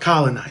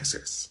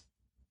colonizers.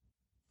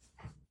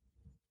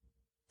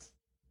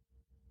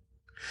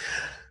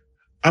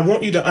 I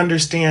want you to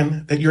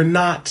understand that you're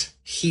not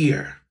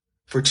here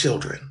for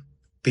children,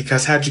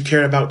 because had you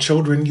cared about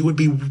children, you would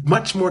be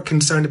much more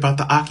concerned about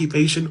the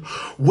occupation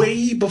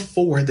way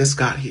before this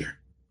got here,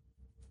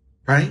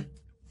 right?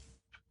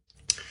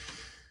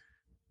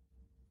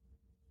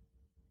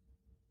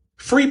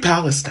 Free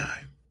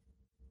Palestine.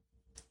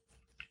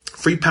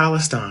 Free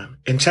Palestine,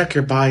 and check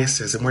your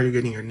biases and where you're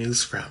getting your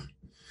news from.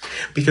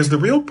 Because the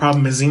real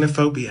problem is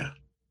xenophobia.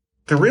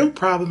 The real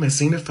problem is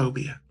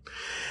xenophobia.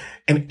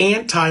 An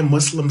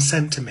anti-Muslim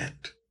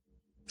sentiment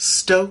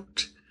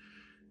stoked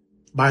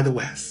by the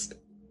West.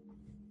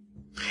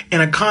 In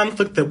a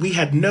conflict that we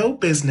had no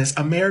business,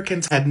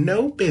 Americans had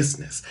no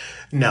business.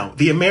 No,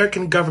 the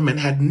American government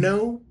had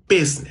no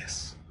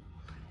business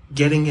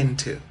getting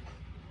into.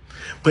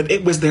 But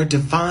it was their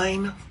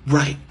divine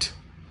right.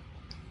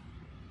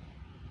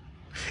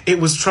 It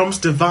was Trump's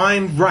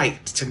divine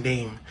right to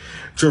name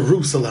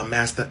Jerusalem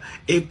as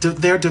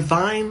their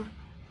divine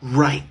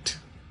right.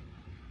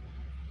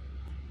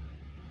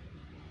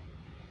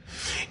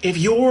 If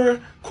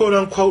your quote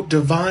unquote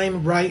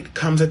divine right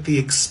comes at the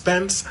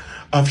expense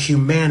of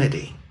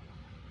humanity,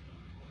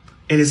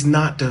 it is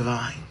not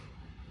divine.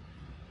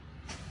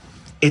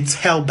 It's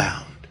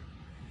hellbound.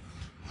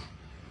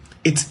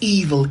 It's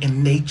evil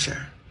in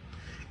nature.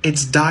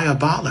 It's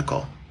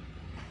diabolical.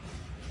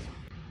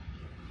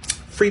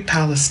 Free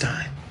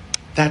Palestine.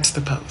 That's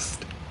the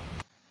Post.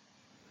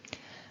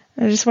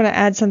 I just want to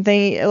add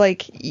something.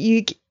 Like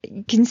you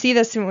can see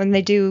this when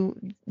they do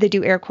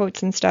air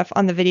quotes and stuff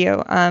on the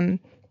video,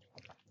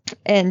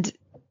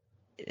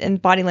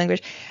 and body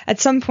language. At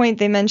some point,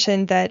 they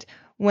mentioned that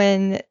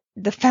when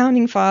the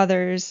founding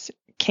fathers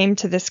came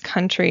to this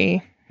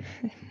country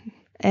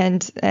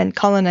and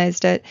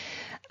colonized it,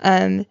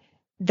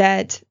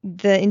 that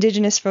the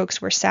indigenous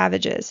folks were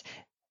savages,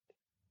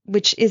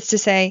 which is to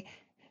say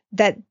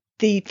that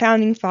the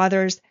founding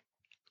fathers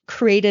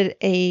created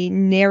a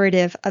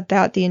narrative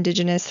about the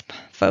indigenous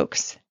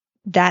folks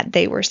that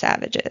they were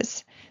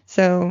savages.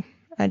 So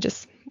I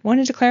just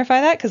wanted to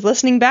clarify that, because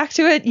listening back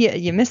to it,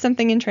 you missed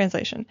something in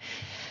translation.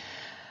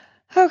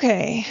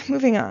 Okay,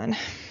 moving on.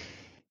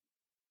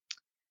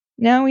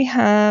 Now we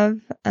have,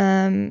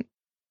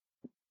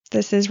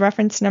 this is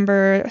reference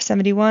number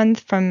 71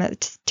 from a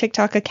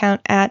TikTok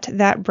account at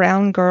That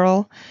Brown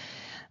Girl.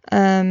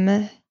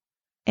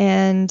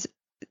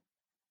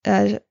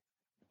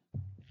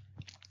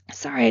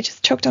 Sorry, I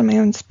just choked on my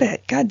own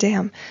spit. God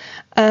damn.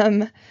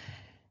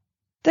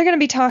 They're going to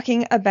be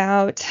talking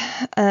about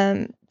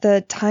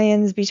the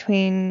tie-ins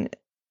between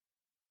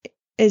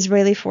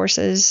Israeli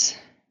forces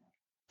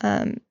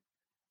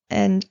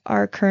and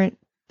our current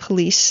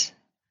police.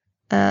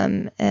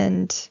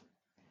 And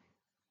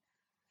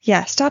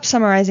yeah, stop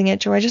summarizing it,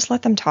 Joy. Just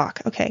let them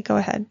talk. Okay, go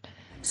ahead.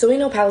 So we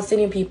know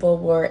Palestinian people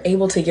were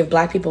able to give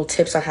Black people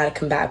tips on how to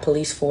combat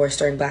police force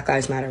during Black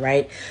Lives Matter,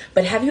 right?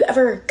 But have you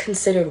ever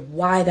considered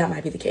why that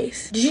might be the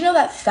case? Did you know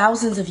that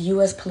thousands of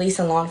U.S. police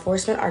and law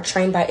enforcement are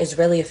trained by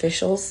Israeli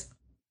officials?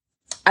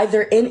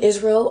 Either in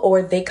Israel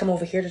or they come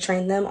over here to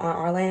train them on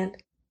our land?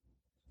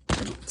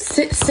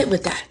 Sit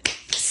with that.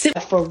 Sit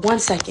for 1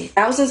 second.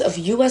 Thousands of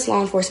U.S. law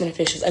enforcement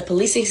officials, a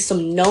policing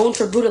system known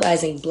for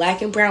brutalizing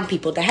Black and brown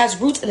people that has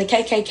roots in the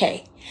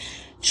KKK,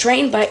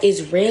 trained by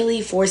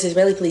Israeli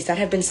police that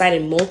have been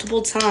cited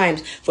multiple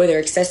times for their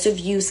excessive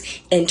use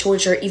and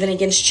torture, even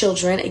against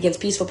children, against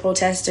peaceful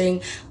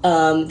protesting,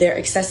 their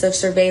excessive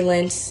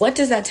surveillance. What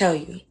does that tell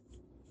you?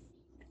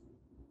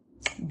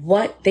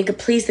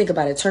 Please think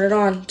about it. Turn it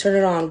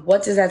on.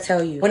 What does that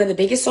tell you? One of the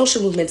biggest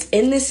social movements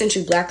in this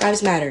century, Black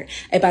Lives Matter,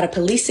 about a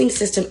policing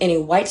system in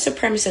a white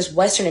supremacist,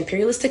 Western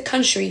imperialistic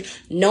country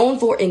known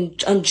for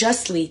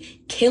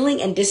unjustly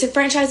killing and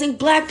disenfranchising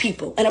Black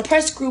people, an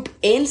oppressed group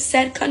in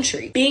said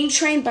country, being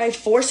trained by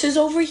forces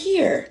over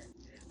here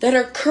that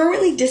are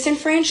currently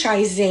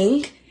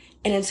disenfranchising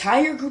an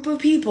entire group of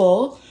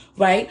people,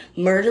 right?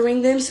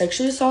 Murdering them,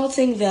 sexually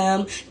assaulting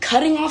them,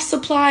 cutting off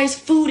supplies,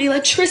 food,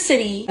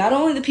 electricity. Not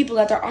only the people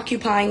that they're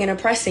occupying and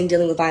oppressing,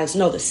 dealing with violence,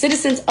 no, the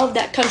citizens of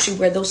that country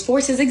where those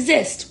forces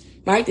exist,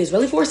 right? The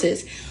Israeli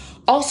forces,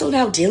 also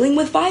now dealing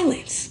with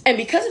violence. And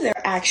because of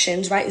their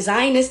actions, right,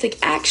 Zionistic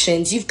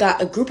actions, you've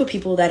got a group of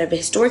people that have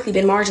historically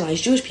been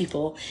marginalized, Jewish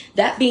people,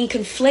 that being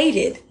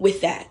conflated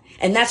with that.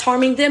 and that's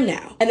harming them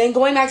now. And then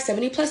going back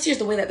 70 plus years,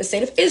 the way that the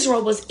state of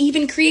Israel was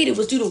even created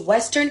was due to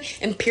Western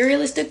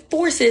imperialistic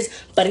forces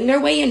butting their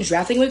way in,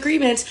 drafting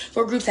agreements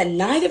for groups that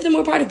neither of them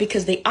were part of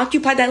because they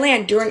occupied that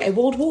land during a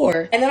world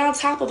war. And then on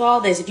top of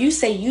all this, if you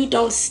say you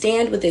don't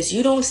stand with this,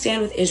 you don't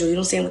stand with Israel, you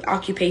don't stand with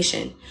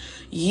occupation,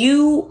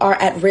 you are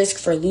at risk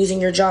for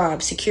losing your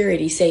job,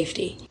 security,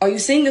 safety. Are you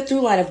seeing the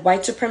through line of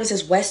white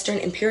supremacist, Western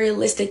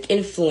imperialistic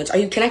influence? Are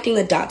you connecting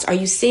the dots? Are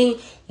you seeing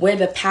where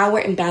the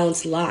power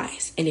imbalance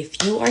lies? And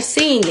if you are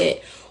seeing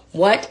it,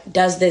 what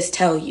does this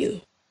tell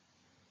you?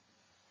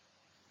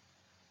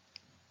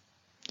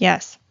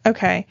 Yes.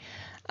 Okay.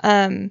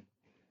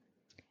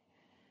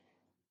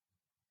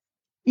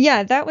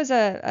 Yeah, that was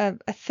a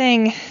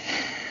thing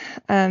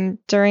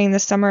during the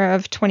summer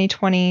of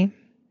 2020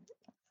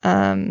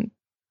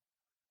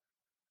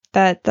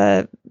 that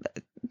the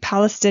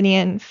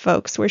Palestinian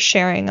folks were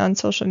sharing on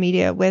social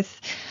media with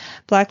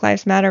Black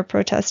Lives Matter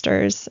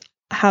protesters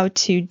how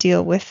to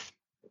deal with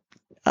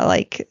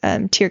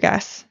tear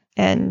gas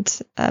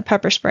and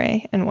pepper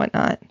spray and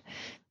whatnot,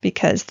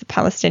 because the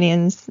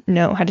Palestinians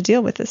know how to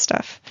deal with this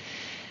stuff,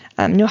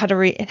 know how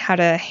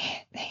to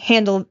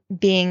handle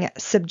being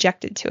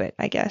subjected to it,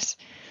 I guess.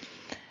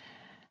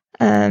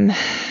 Yeah.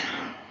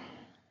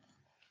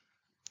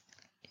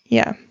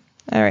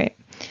 All right.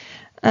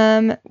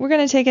 We're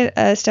going to take it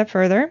a step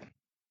further.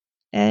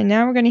 And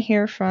now we're going to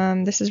hear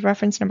from, this is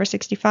reference number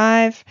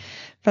 65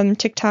 from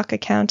TikTok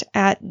account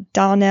at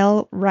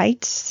Donnell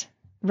Writes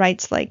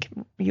like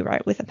you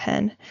write with a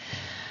pen.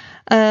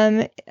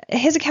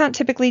 His account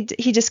typically,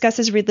 he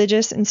discusses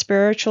religious and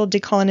spiritual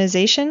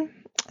decolonization.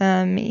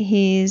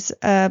 He's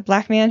a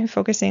Black man who's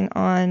focusing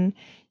on,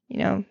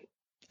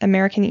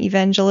 American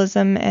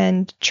evangelism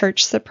and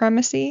church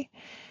supremacy.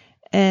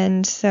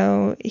 And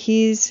so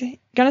he's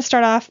going to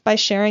start off by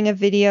sharing a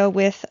video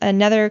with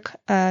another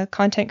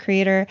content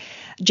creator,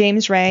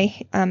 James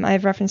Ray.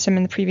 I've referenced him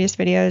in the previous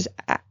videos.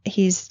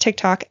 He's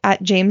TikTok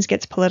at James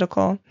Gets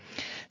Political.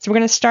 So we're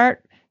going to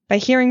start by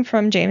hearing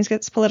from James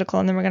Gets Political,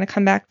 and then we're going to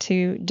come back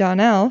to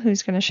Donnell,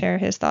 who's going to share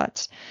his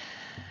thoughts.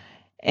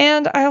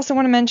 And I also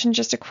want to mention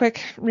just a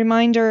quick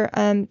reminder,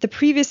 the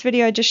previous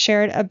video I just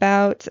shared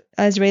about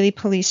Israeli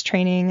police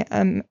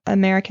training,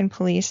 American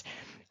police,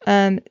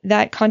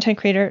 that content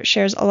creator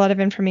shares a lot of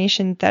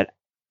information that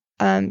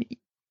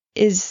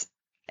is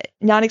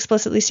not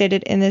explicitly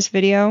stated in this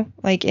video,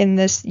 like in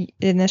this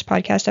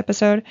podcast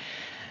episode.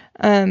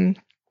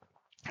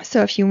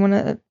 So if you want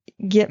to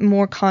get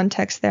more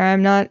context there,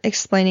 I'm not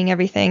explaining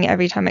everything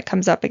every time it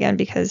comes up again,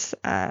 because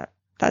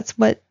that's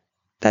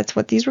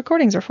what these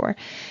recordings are for.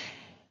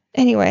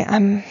 Anyway,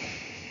 I'm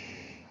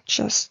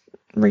just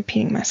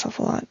repeating myself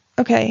a lot.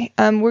 Okay,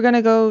 we're going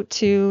to go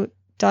to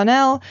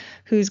Donnell,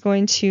 who's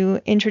going to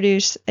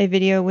introduce a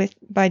video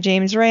by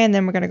James Ray, and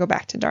then we're going to go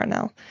back to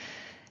Donnell,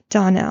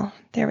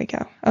 there we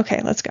go. Okay,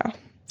 let's go.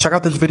 Check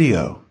out this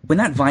video. When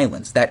that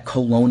violence, that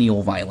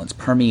colonial violence,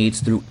 permeates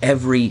through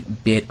every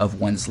bit of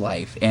one's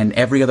life, and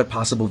every other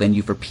possible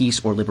venue for peace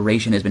or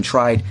liberation has been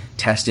tried,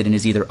 tested, and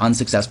is either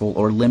unsuccessful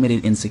or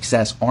limited in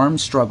success, armed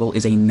struggle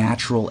is a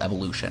natural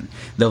evolution.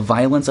 The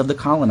violence of the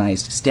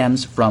colonized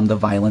stems from the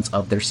violence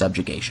of their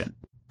subjugation.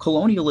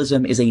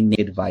 Colonialism is a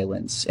naked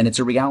violence, and it's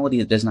a reality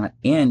that does not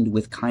end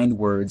with kind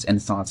words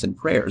and thoughts and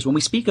prayers. When we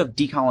speak of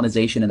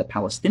decolonization in the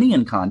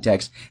Palestinian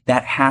context,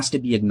 that has to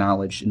be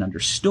acknowledged and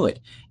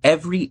understood.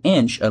 Every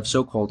inch of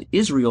so-called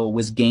Israel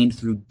was gained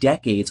through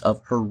decades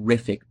of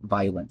horrific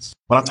violence.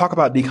 When I talk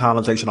about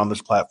decolonization on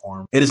this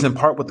platform, it is in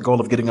part with the goal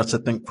of getting us to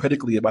think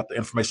critically about the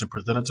information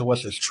presented to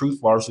us as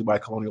truth largely by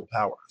colonial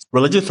powers.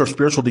 Religious or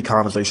spiritual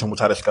decolonization,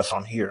 which I discuss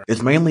on here,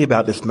 is mainly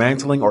about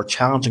dismantling or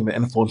challenging the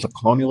influence of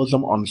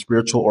colonialism on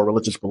spiritual or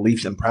religious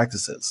beliefs and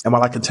practices. And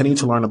while I continue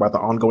to learn about the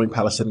ongoing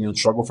Palestinian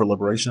struggle for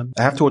liberation,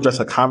 I have to address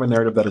a common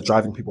narrative that is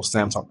driving people's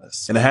stance on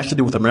this. And it has to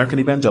do with American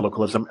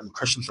evangelicalism and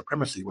Christian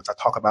supremacy, which I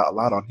talk about a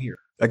lot on here.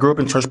 I grew up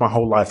in church my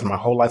whole life, and my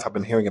whole life I've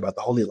been hearing about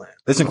the Holy Land.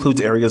 This includes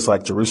areas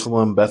like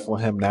Jerusalem,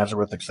 Bethlehem,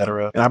 Nazareth,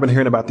 etc. And I've been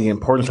hearing about the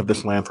importance of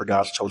this land for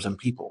God's chosen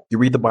people. You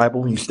read the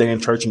Bible, you stay in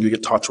church, and you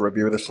get taught to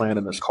revere this land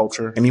and this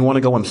culture, and you want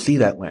to go and see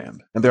that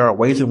land. And there are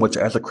ways in which,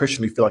 as a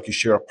Christian, you feel like you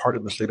share a part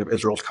in the state of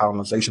Israel's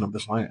colonization of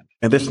this land.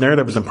 And this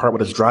narrative is in part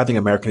what is driving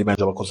American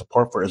evangelical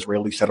support for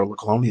Israeli settler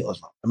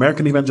colonialism.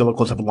 American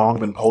evangelicals have long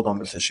been polled on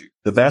this issue.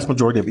 The vast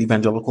majority of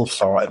evangelicals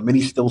saw, and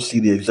many still see,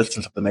 the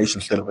existence of the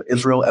nation state of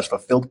Israel as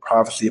fulfilled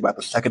prophecy about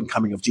the second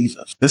coming of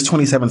Jesus. This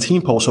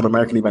 2017 poll showed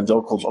American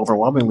evangelicals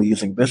overwhelmingly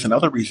using this and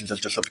other reasons as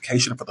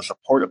justification for the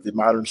support of the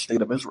modern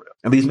state of Israel.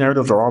 And these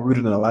narratives are all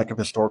rooted in a lack of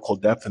historical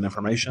depth and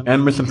information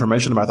and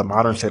misinformation about the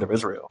modern state of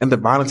Israel and the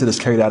violence that is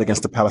carried out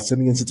against the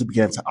Palestinians since it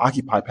began to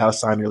occupy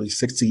Palestine nearly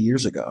 60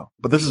 years ago.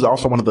 But this is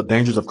also one of the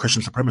dangers of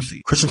Christian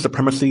supremacy. Christian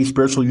supremacy,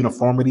 spiritual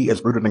uniformity,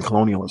 is rooted in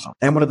colonialism.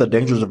 And one of the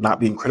dangers of not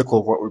being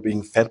critical of what we're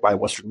being fed by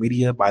Western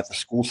media, by the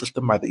school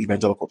system, by the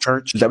evangelical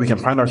church, is that we can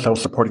find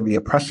ourselves supporting the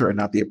oppressor and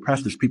not the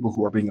oppressed as people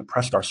who are being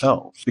oppressed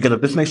ourselves. Because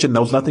if this nation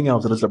knows nothing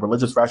else, it is the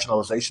religious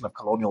rationalization of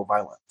colonial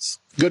violence.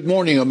 Good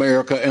morning,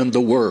 America and the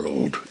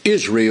world.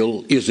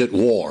 Israel is at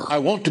war. I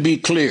want to be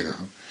clear.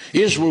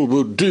 Israel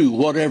will do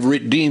whatever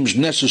it deems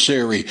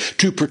necessary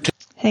to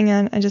protect. Hang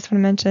on, I just want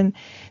to mention,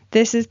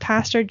 this is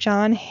Pastor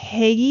John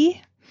Hagee.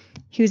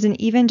 He was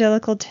an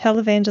evangelical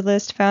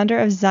televangelist, founder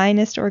of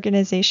Zionist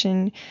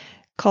organization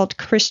called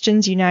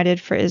Christians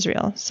United for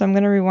Israel. So I'm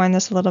going to rewind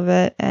this a little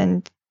bit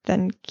and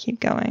then keep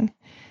going.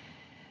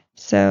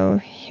 So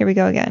here we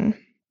go again.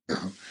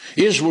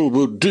 Israel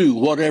will do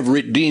whatever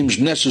it deems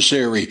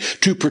necessary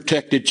to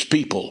protect its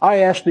people. I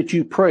ask that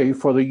you pray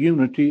for the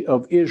unity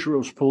of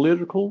Israel's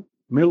political,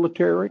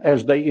 military,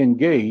 as they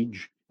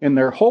engage in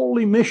their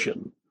holy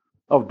mission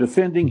of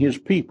defending his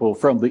people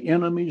from the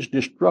enemy's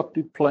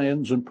destructive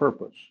plans and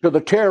purpose. To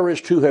the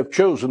terrorists who have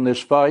chosen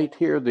this fight,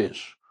 hear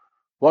this.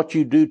 What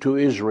you do to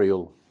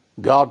Israel,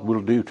 God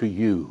will do to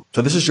you.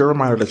 So this is your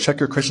reminder to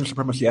check your Christian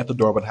supremacy at the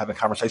door when having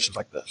conversations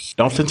like this.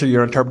 Don't center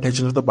your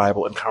interpretations of the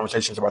Bible in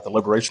conversations about the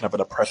liberation of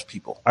an oppressed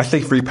people. I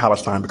say free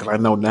Palestine because I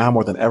know now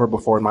more than ever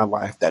before in my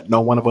life that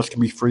no one of us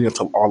can be free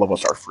until all of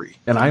us are free.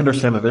 And I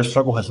understand that their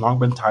struggle has long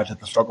been tied to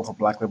the struggle for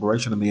black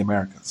liberation in the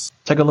Americas.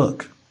 Take a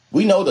look.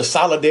 We know the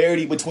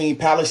solidarity between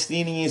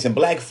Palestinians and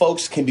black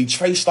folks can be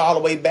traced all the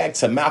way back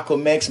to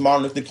Malcolm X,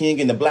 Martin Luther King,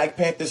 and the Black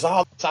Panthers.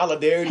 All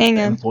solidarity. Hang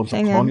on.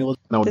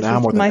 No, now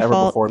more than ever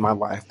before in my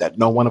life that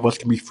no one of us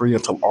can be free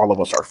until all of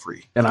us are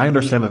free. And I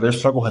understand that their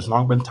struggle has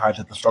long been tied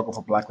to the struggle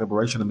for black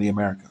liberation in the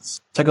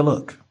Americas. Take a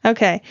look.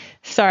 Okay,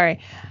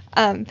 sorry.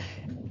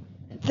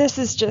 This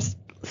is just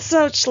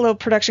such low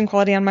production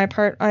quality on my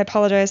part. I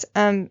apologize.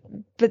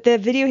 But the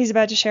video he's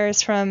about to share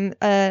is from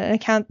an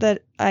account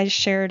that I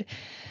shared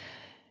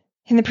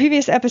in the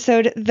previous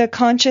episode, The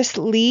Conscious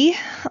Lee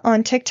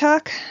on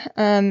TikTok.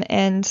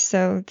 And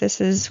so this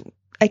is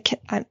a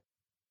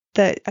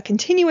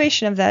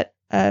continuation of that,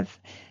 of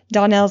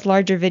Donnell's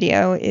larger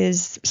video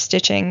is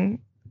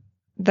stitching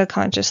The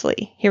Conscious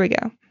Lee. Here we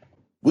go.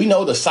 We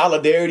know the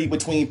solidarity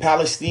between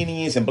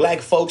Palestinians and black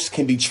folks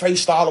can be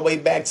traced all the way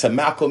back to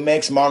Malcolm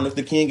X, Martin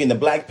Luther King, and the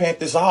Black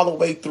Panthers, all the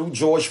way through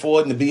George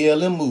Floyd and the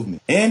BLM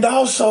movement. And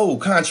also,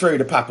 contrary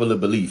to popular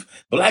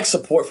belief, black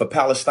support for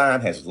Palestine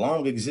has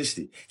long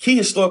existed. Key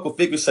historical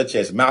figures such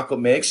as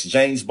Malcolm X,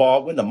 James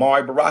Baldwin,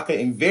 Amari Baraka,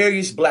 and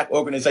various black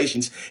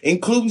organizations,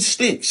 including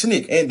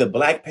SNCC and the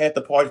Black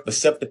Panther Party for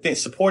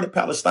Self-Defense, supported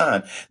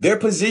Palestine. Their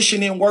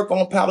position and work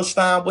on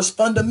Palestine was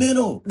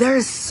fundamental. There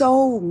is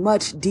so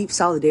much deep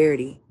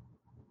solidarity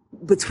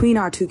between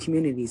our two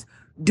communities.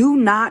 Do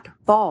not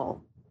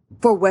fall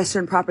for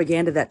Western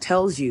propaganda that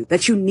tells you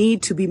that you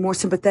need to be more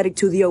sympathetic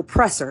to the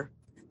oppressor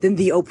than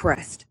the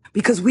oppressed,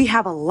 because we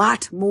have a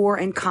lot more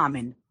in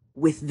common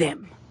with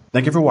them.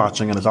 Thank you for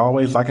watching, and as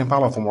always, like and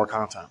follow for more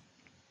content.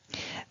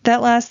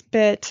 That last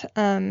bit,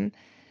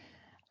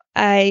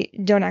 I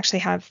don't actually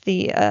have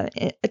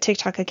a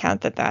TikTok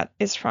account that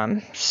is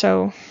from,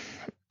 so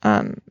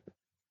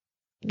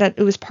that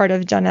it was part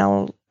of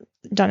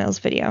Donnell's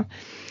video.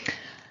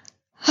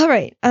 All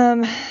right.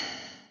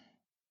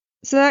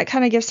 So that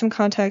kind of gives some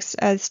context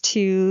as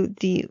to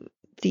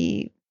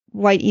the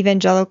white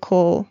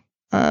evangelical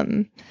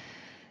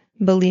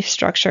belief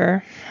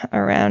structure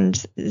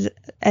around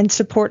and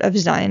support of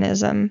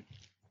Zionism.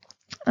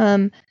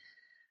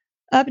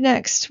 Up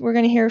next, we're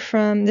going to hear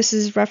from, this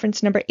is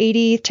reference number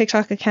 80,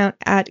 TikTok account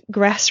at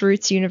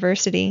Grassroots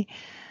University.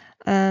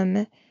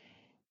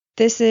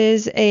 This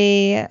is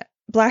a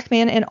Black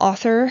man and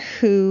author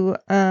who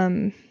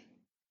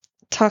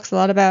talks a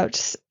lot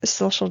about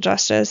social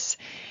justice,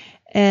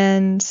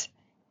 and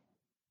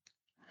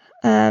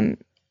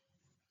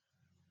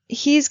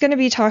he's going to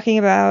be talking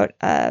about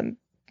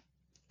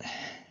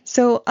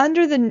so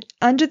under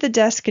the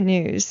desk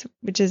news,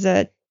 which is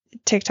a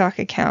TikTok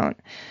account,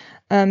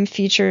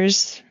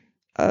 features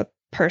a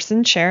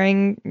person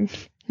sharing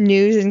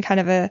news in kind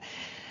of a,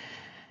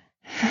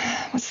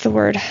 what's the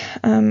word,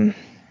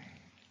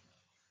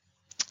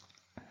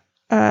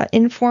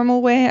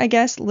 informal way, I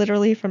guess,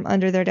 literally from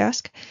under their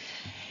desk.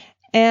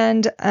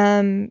 And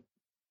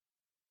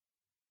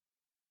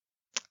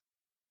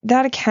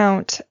that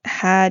account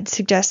had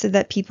suggested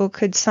that people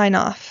could sign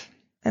off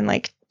and,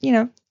 like, you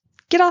know,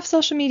 get off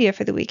social media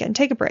for the weekend,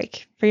 take a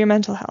break for your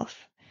mental health.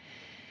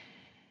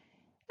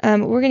 We're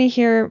going to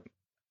hear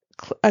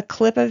a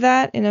clip of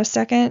that in a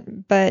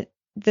second, but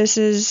this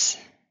is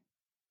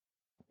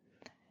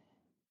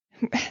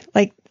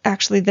like,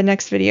 actually the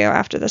next video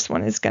after this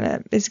one is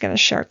gonna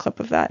share a clip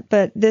of that.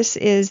 But this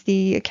is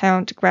the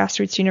account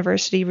Grassroots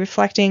University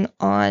reflecting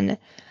on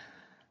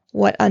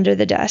what Under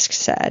the Desk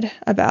said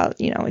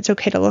about, you know, it's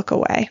okay to look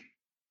away.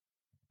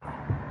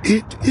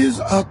 It is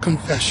a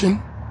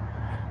confession.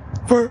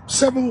 For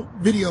several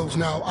videos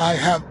now, I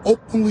have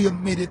openly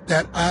admitted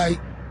that I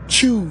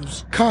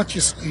choose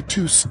consciously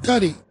to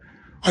study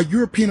our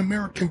European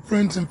American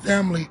friends and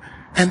family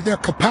and their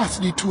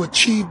capacity to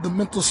achieve the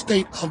mental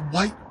state of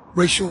white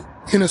racial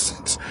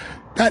innocence.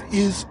 That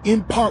is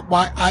in part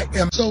why I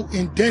am so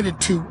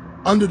indebted to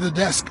Under the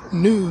Desk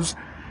News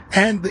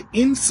and the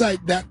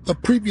insight that the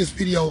previous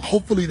video,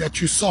 hopefully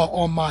that you saw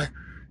on my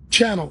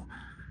channel,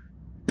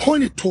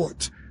 pointed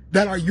towards,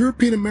 that our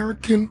European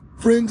American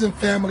friends and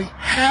family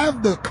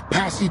have the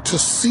capacity to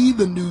see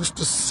the news,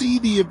 to see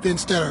the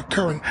events that are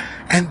occurring,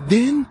 and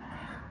then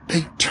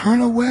they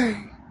turn away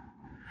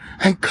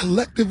and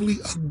collectively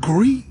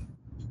agree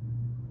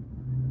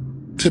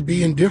to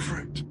be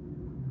indifferent.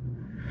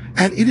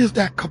 And it is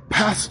that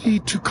capacity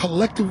to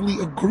collectively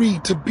agree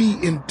to be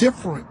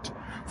indifferent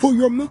for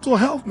your mental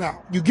health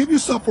now. You give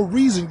yourself a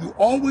reason. They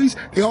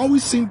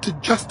always seem to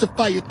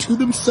justify it to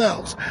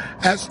themselves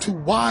as to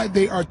why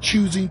they are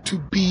choosing to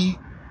be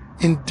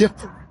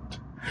indifferent.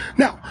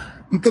 Now,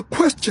 the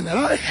question that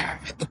I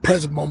have at the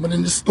present moment,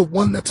 and this is the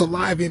one that's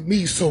alive in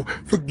me, so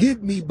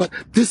forgive me, but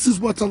this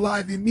is what's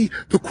alive in me.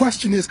 The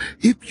question is,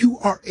 if you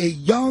are a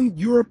young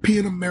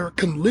European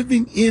American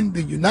living in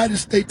the United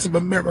States of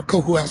America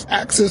who has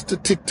access to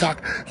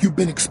TikTok, you've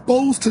been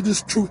exposed to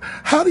this truth,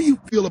 how do you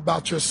feel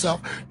about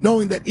yourself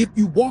knowing that if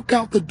you walk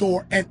out the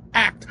door and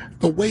act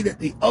the way that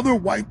the other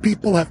white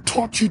people have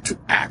taught you to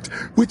act,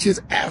 which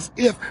is as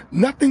if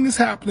nothing is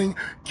happening,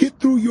 get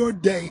through your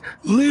day,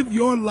 live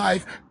your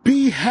life,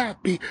 be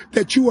happy,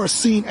 that you are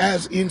seen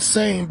as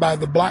insane by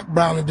the black,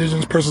 brown,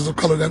 indigenous persons of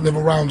color that live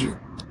around you?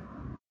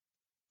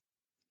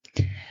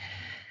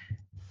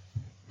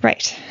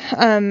 Right.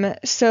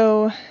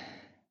 So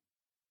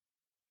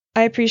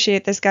I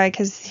appreciate this guy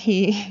because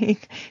he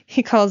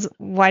calls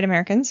white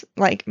Americans,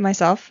 like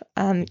myself,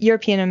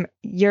 European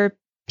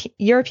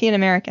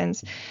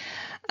Americans.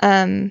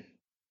 I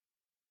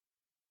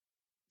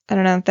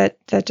don't know,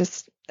 that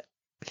just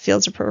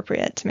feels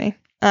appropriate to me.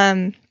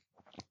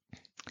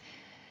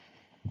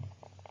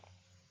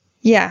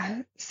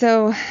 Yeah,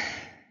 so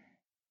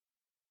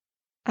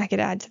I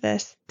could add to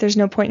this. There's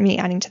no point in me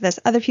adding to this.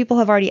 Other people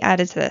have already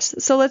added to this.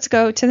 So let's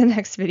go to the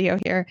next video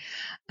here.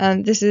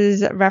 This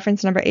is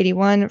reference number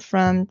 81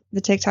 from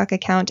the TikTok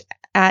account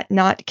at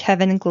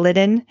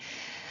 @NotKevinGlidden,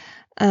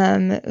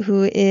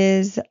 who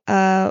is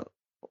a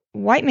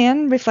white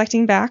man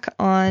reflecting back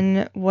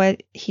on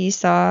what he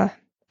saw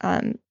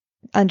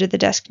Under the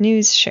Desk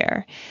News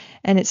share.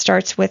 And it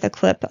starts with a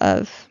clip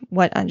of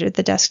what Under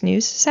the Desk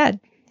News said.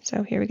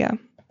 So here we go.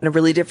 In a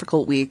really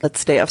difficult week. Let's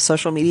stay off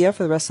social media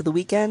for the rest of the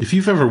weekend. If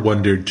you've ever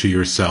wondered to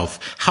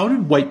yourself, how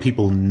did white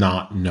people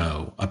not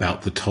know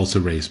about the Tulsa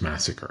Race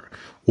Massacre,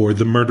 or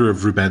the murder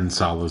of Ruben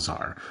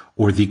Salazar,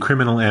 or the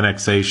criminal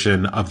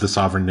annexation of the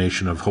sovereign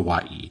nation of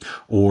Hawaii,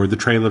 or the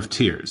Trail of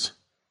Tears?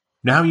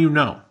 Now you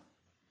know.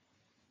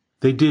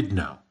 They did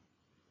know.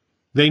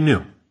 They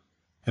knew.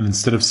 And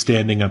instead of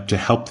standing up to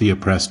help the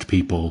oppressed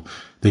people,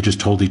 they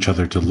just told each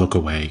other to look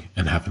away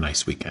and have a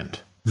nice weekend.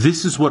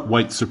 This is what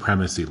white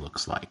supremacy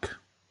looks like.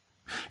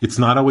 It's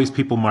not always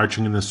people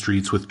marching in the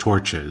streets with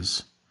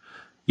torches.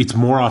 It's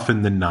more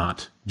often than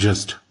not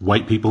just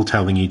white people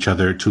telling each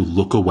other to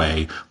look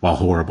away while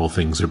horrible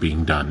things are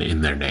being done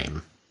in their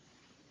name.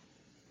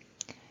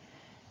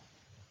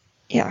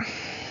 Yeah.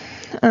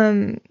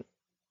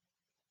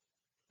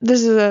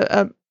 This is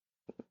a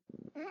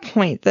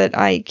point that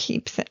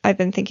I've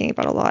been thinking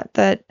about a lot,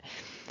 that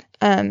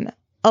a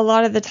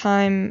lot of the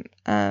time,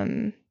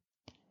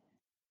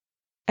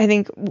 I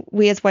think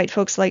we as white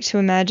folks like to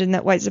imagine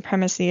that white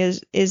supremacy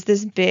is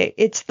this big,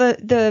 it's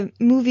the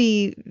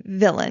movie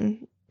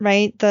villain,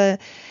 right? The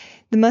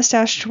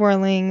mustache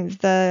twirling,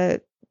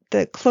 the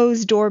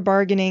closed door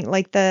bargaining,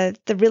 like the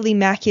really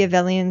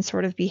Machiavellian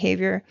sort of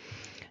behavior.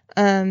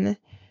 And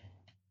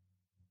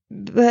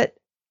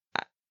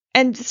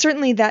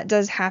certainly that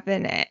does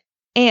happen.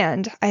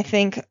 And I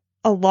think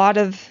a lot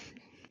of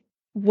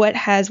what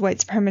has white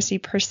supremacy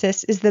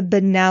persist is the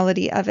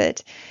banality of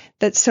it,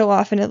 that so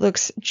often it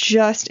looks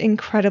just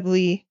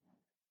incredibly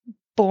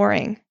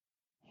boring.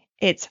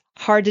 It's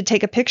hard to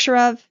take a picture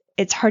of,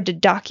 it's hard to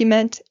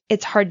document,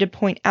 it's hard to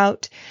point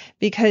out,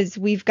 because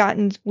we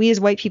as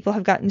white people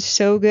have gotten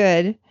so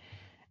good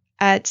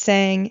at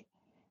saying,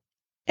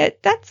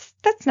 that's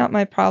not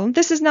my problem.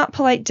 This is not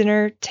polite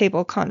dinner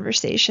table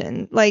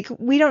conversation. Like,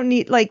 we don't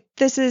need, like,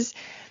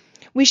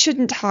 we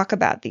shouldn't talk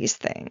about these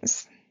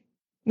things.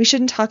 We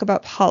shouldn't talk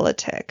about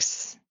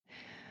politics.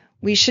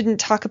 We shouldn't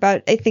talk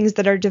about things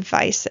that are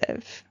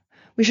divisive.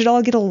 We should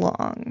all get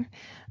along.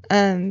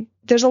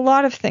 There's a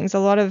lot of things, a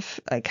lot of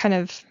kind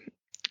of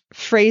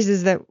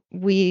phrases that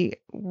we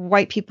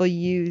white people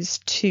use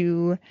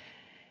to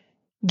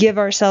give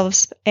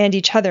ourselves and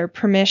each other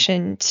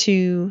permission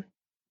to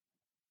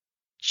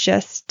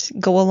just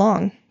go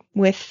along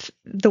with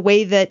the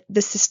way that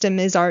the system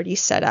is already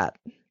set up.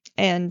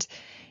 And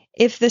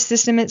if the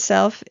system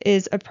itself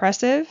is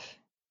oppressive,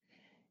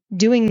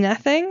 doing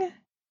nothing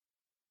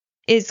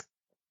is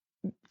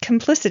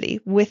complicity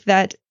with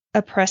that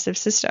oppressive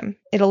system.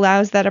 It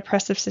allows that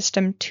oppressive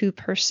system to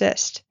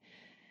persist.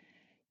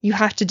 You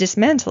have to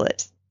dismantle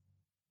it,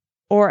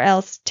 or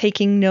else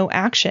taking no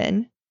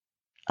action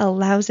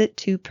allows it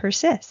to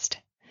persist.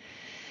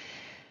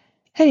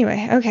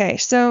 Anyway, okay,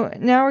 so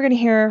now we're going to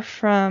hear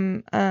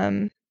from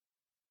an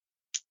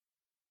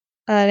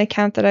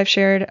account that I've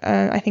shared,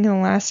 I think in the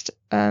last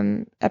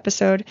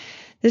episode.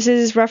 This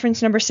is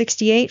reference number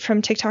 68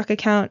 from TikTok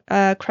account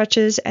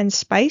Crutches and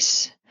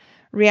Spice,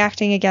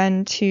 reacting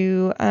again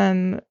to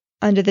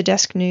Under the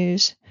Desk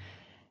News.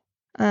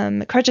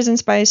 Crutches and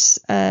Spice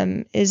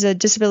is a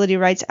disability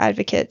rights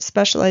advocate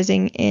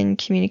specializing in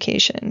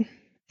communication.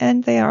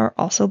 And they are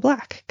also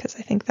Black, because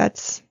I think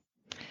that's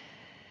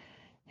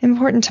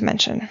important to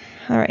mention.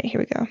 All right, here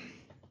we go.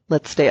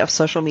 Let's stay off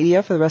social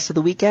media for the rest of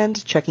the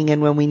weekend, checking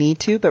in when we need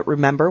to, but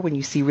remember, when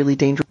you see really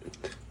dangerous...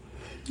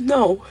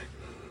 No.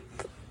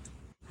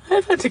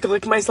 I've had to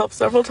click myself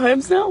several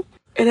times now,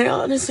 and I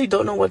honestly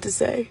don't know what to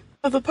say.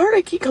 But the part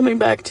I keep coming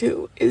back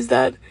to is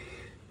that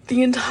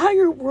the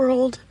entire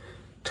world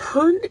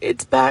turned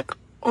its back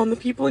on the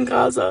people in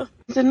Gaza.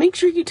 Then make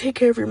sure you take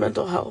care of your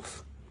mental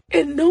health.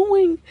 And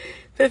knowing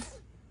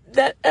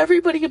that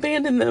everybody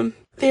abandoned them,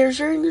 they are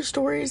sharing their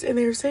stories and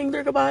they are saying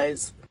their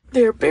goodbyes.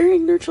 They are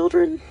burying their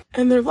children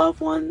and their loved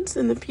ones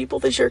and the people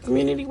they share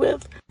community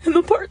with. And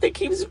the part that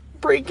keeps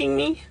breaking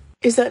me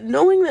is that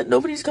knowing that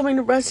nobody's coming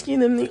to rescue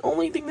them, the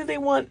only thing that they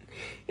want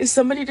is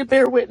somebody to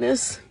bear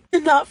witness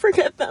and not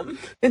forget them.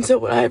 And so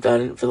what I have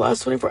done for the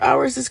last 24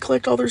 hours is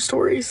collect all their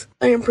stories.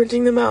 I am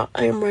printing them out.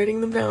 I am writing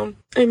them down.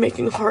 I am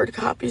making hard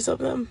copies of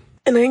them.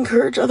 And I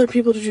encourage other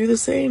people to do the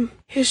same.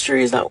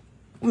 History is not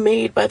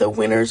made by the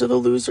winners or the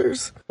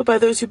losers, but by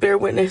those who bear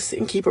witness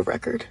and keep a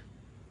record.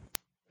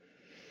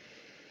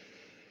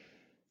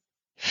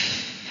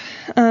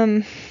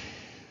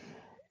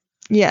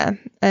 Yeah,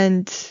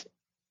 and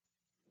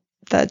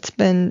that's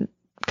been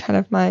kind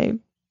of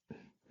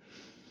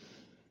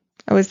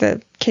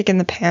the kick in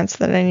the pants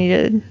that I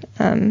needed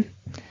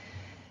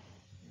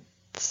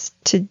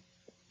to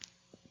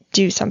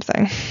do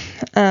something,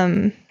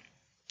 to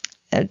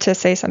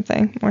say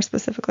something more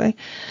specifically.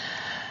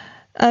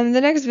 The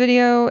next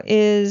video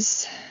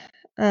is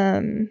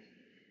I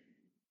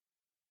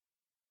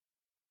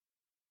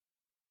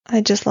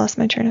just lost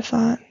my train of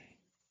thought.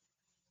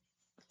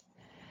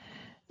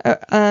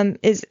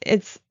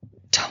 It's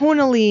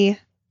tonally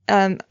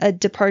a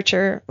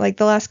departure. Like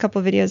the last couple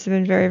of videos have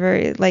been very,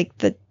 very, like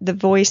the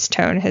voice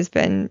tone has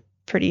been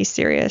pretty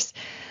serious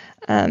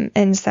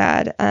and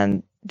sad.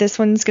 This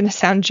one's going to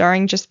sound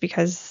jarring just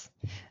because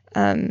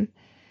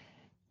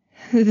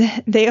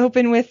they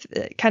open with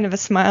kind of a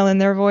smile in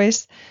their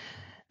voice.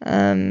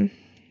 And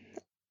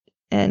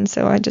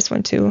so I just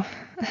want to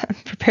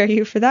prepare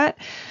you for that.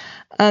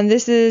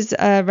 This is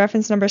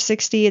reference number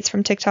 60. It's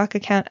from TikTok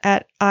account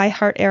at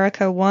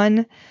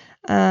iHeartErica1.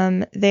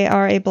 They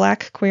are a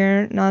Black,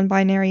 queer,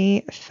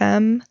 non-binary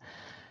femme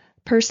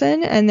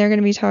person, and they're going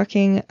to be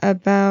talking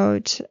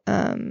about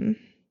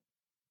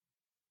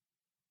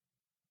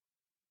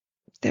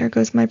there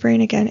goes my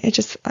brain again.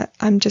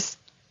 I'm just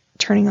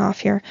turning off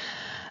here.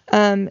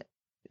 They're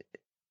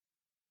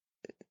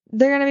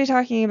going to be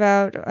talking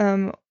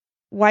about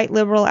white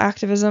liberal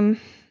activism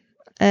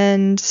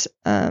and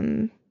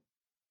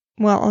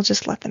well, I'll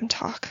just let them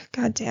talk.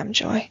 Goddamn,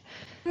 Joy.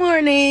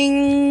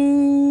 Morning.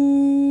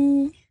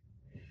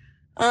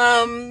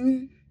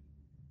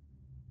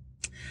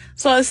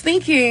 So I was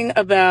thinking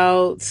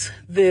about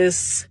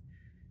this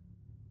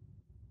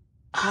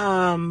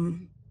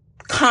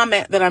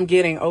comment that I'm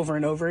getting over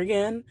and over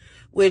again,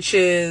 which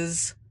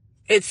is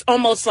it's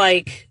almost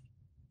like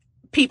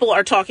people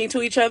are talking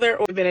to each other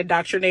or been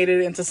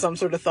indoctrinated into some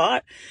sort of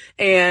thought,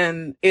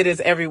 and it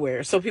is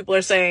everywhere. So people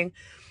are saying,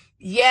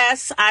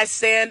 yes, I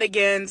stand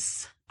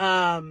against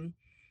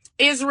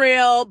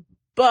Israel,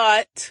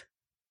 but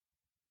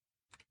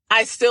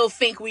I still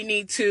think we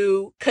need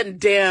to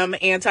condemn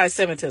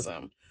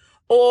anti-Semitism.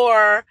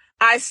 Or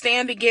I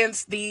stand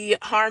against the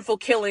harmful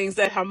killings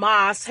that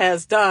Hamas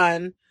has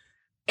done,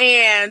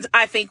 and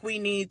I think we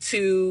need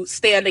to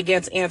stand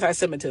against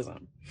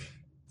anti-Semitism.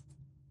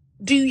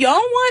 Do y'all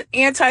want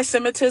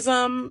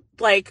anti-Semitism,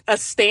 like a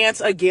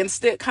stance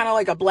against it, kind of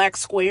like a black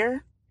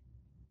square?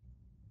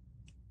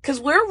 Because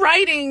we're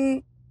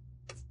writing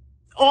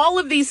all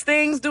of these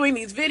things, doing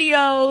these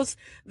videos,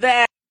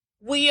 that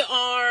we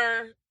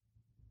are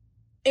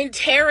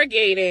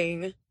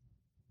interrogating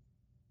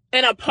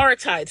an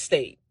apartheid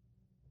state.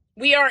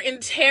 We are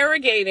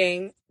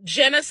interrogating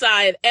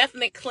genocide,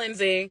 ethnic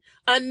cleansing,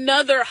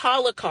 another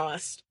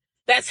Holocaust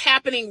that's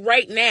happening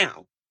right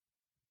now.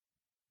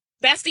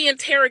 That's the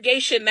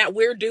interrogation that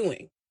we're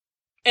doing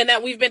and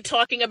that we've been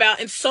talking about,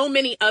 and so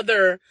many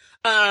other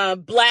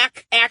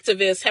Black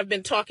activists have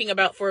been talking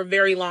about for a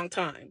very long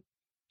time.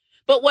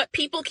 But what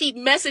people keep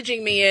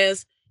messaging me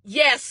is,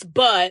 yes,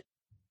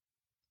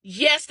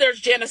 there's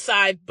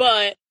genocide,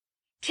 but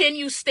can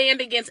you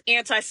stand against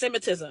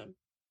anti-Semitism?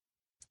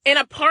 An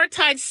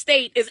apartheid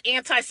state is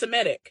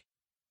anti-Semitic.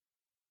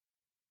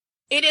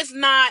 It is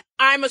not,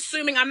 I'm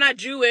assuming, I'm not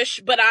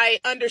Jewish, but I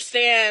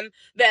understand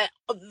that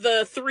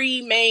the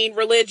three main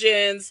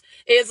religions,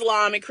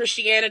 Islam and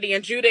Christianity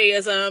and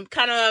Judaism,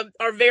 kind of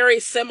are very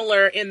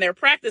similar in their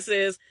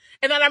practices.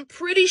 And that I'm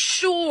pretty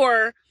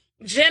sure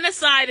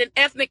genocide and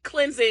ethnic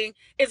cleansing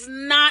is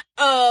not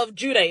of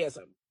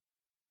Judaism.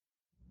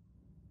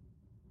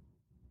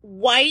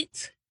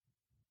 White,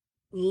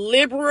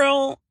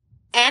 liberal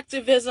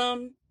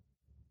activism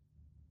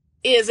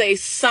is a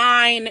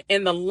sign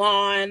in the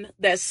lawn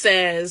that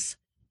says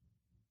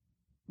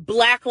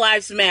Black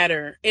Lives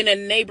Matter in a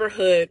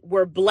neighborhood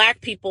where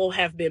Black people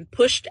have been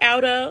pushed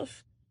out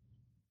of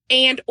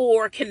and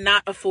or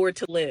cannot afford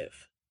to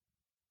live.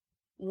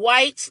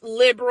 White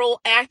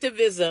liberal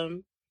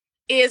activism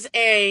is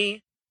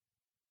a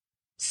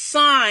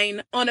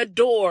sign on a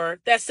door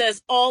that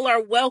says all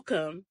are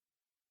welcome.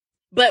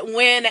 But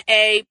when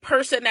a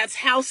person that's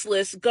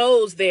houseless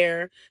goes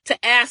there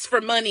to ask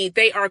for money,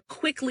 they are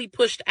quickly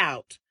pushed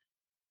out.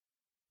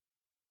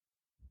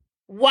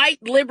 White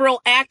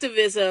liberal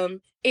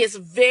activism is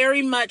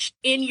very much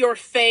in your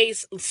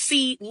face.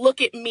 See, look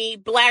at me,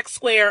 black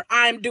square.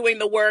 I'm doing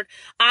the work.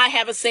 I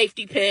have a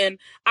safety pin.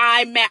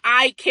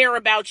 I care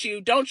about you.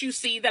 Don't you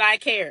see that I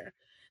care?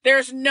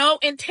 There's no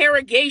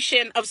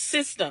interrogation of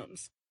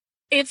systems.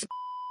 It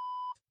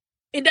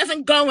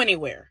doesn't go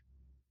anywhere.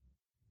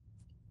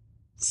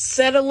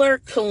 Settler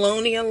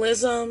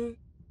colonialism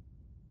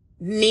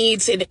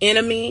needs an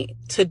enemy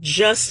to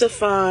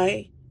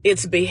justify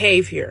its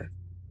behavior.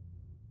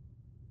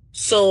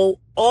 So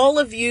all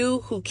of you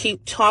who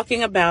keep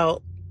talking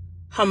about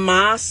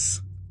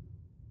Hamas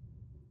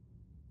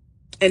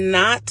and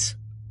not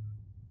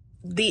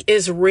the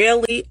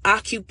Israeli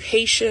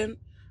occupation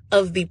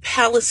of the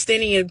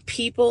Palestinian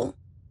people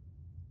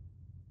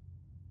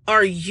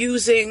are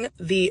using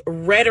the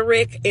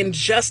rhetoric and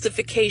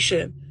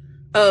justification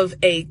of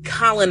a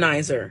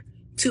colonizer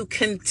to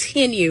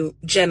continue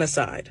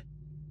genocide.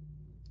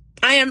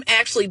 I am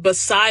actually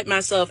beside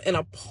myself and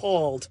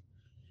appalled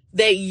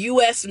that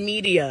U.S.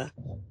 media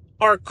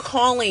are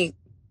calling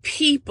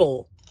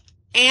people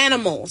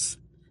animals,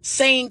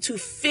 saying to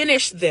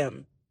finish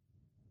them.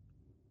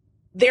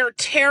 They're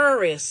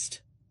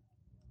terrorists.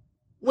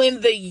 When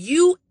the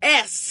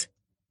U.S.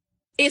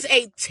 is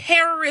a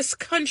terrorist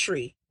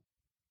country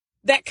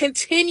that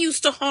continues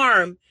to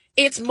harm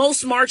its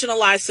most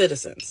marginalized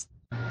citizens.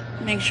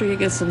 Make sure you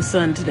get some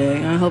sun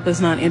today. I hope it's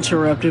not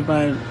interrupted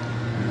by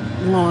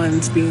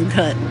lawns being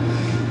cut.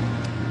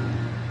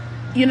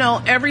 You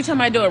know, every time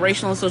I do a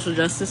racial and social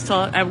justice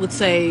talk, I would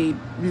say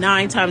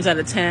 9 times out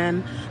of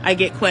 10, I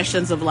get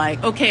questions of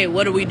like, okay,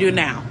 what do we do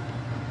now?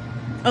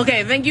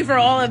 Okay, thank you for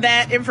all of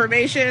that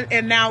information.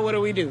 And now what do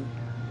we do?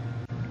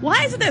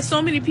 Why is it that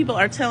so many people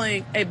are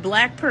telling a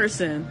black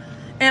person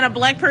and a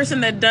black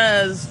person that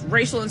does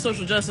racial and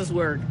social justice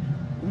work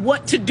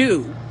what to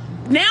do?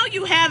 Now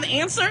you have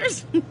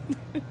answers.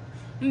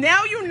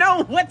 Now you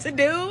know what to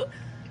do.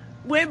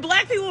 When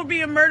black people are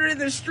being murdered in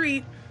the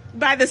street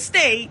by the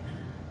state,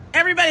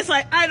 everybody's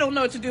like, I don't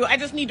know what to do. I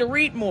just need to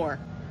read more.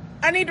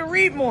 I need to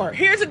read more.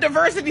 Here's a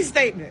diversity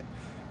statement.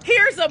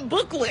 Here's a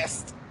book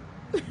list.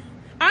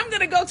 I'm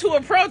going to go to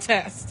a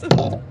protest.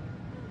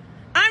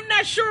 I'm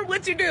not sure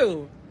what to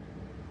do.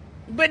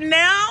 But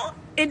now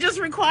it just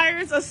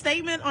requires a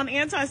statement on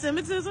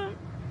anti-Semitism?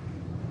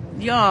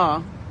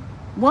 Y'all,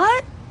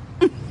 what?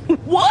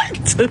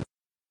 What?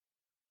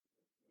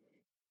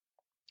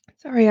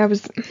 Sorry, I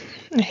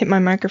hit my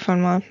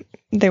microphone while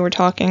they were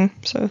talking,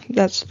 so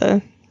that's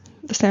the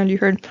sound you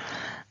heard.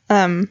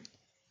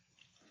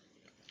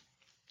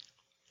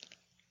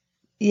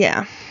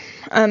 Yeah.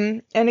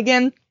 And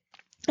again,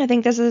 I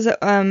think this is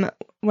one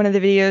of the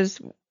videos,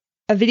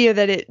 a video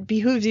that it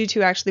behooves you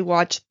to actually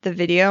watch the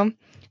video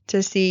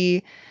to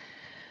see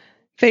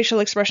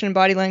facial expression and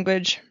body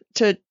language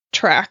to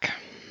track.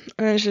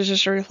 And this is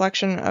just a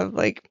reflection of,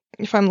 like,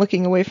 if I'm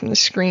looking away from the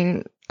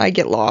screen, I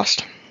get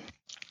lost.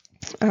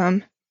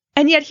 And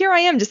yet here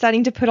I am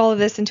deciding to put all of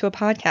this into a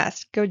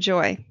podcast. Go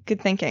Joy.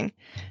 Good thinking.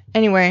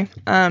 Anyway,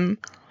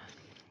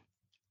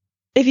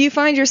 if you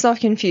find yourself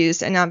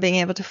confused and not being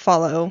able to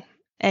follow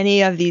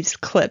any of these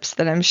clips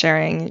that I'm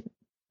sharing,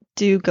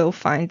 do go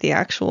find the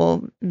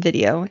actual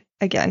video.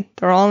 Again,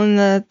 they're all in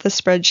the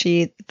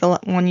spreadsheet. The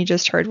one you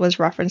just heard was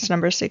reference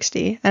number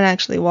 60, and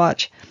actually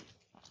watch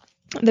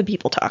the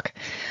people talk.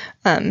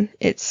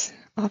 It's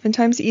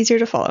oftentimes easier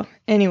to follow.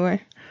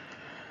 Anyway.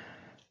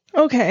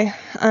 Okay.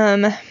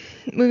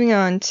 Moving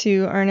on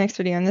to our next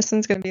video, and this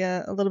one's going to be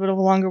a little bit of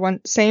a longer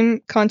one. Same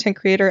content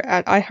creator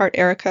at I Heart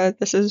Erica.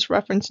 This is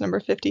reference number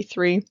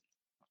 53.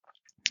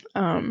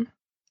 And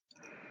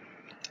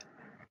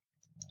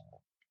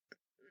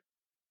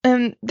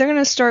they're going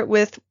to start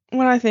with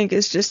what I think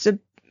is just a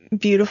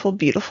beautiful,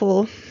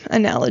 beautiful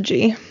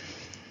analogy.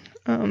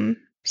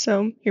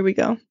 So here we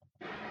go.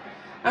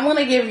 I want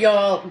to give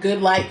y'all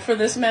good light for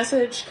this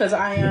message because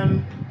I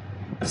am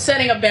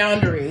setting a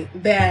boundary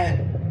that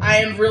I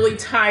am really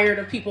tired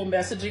of people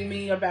messaging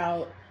me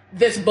about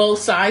this both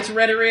sides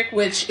rhetoric,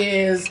 which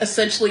is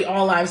essentially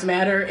all lives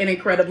matter and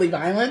incredibly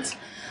violent.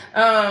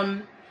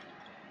 A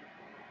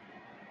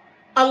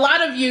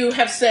lot of you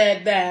have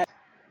said that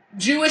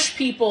Jewish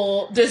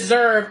people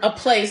deserve a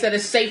place that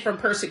is safe from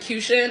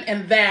persecution,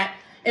 and that,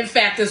 in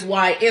fact, is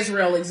why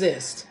Israel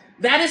exists.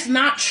 That is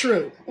not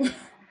true.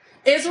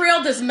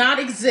 Israel does not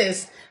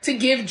exist to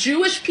give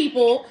Jewish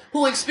people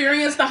who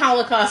experienced the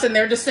Holocaust and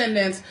their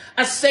descendants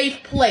a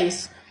safe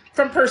place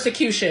from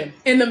persecution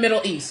in the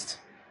Middle East.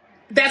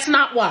 That's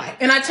not why.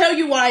 And I tell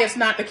you why it's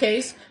not the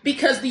case.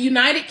 Because the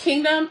United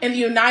Kingdom and the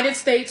United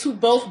States, who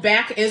both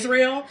back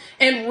Israel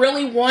and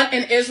really want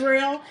an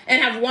Israel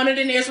and have wanted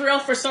an Israel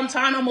for some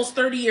time, almost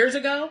 30 years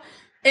ago,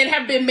 and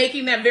have been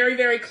making that very,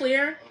 very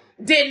clear,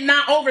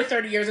 over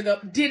 30 years ago,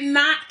 did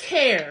not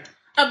care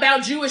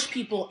about Jewish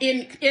people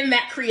in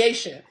that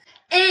creation.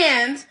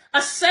 And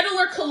a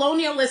settler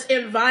colonialist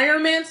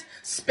environment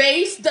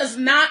space does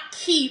not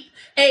keep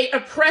a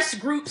oppressed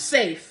group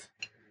safe.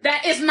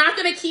 That is not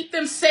going to keep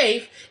them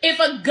safe if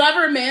a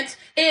government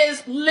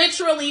is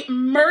literally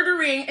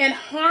murdering and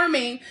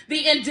harming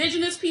the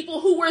indigenous people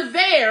who were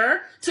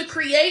there to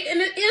create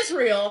an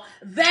Israel.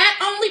 That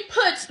only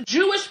puts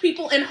Jewish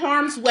people in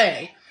harm's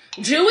way.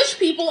 Jewish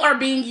people are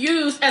being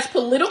used as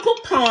political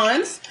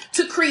pawns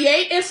to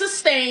create and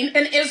sustain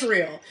an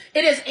Israel.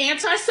 It is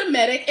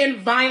anti-Semitic and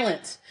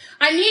violent.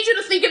 I need you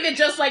to think of it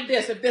just like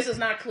this, if this is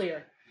not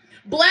clear.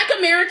 Black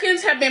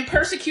Americans have been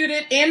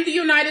persecuted in the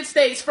United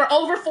States for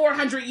over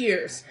 400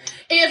 years.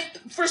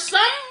 If for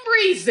some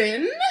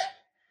reason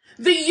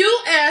the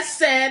U.S.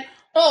 said,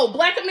 oh,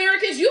 Black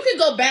Americans, you can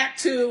go back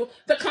to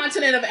the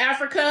continent of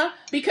Africa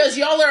because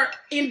y'all are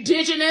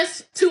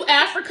indigenous to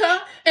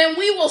Africa, and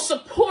we will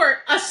support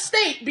a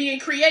state being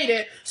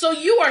created so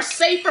you are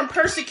safe from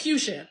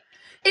persecution.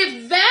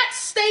 If that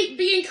state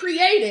being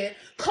created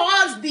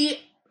caused the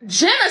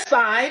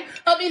genocide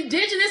of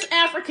indigenous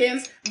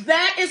Africans,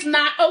 that is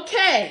not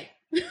okay.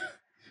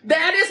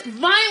 That is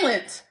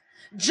violent.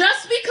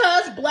 Just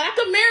because Black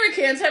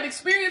Americans have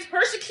experienced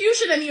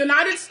persecution in the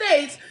United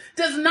States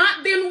does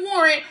not then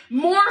warrant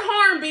more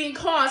harm being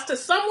caused to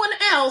someone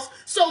else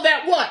so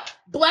that what?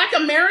 Black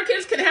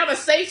Americans can have a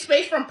safe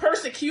space from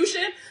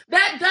persecution?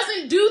 That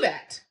doesn't do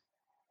that.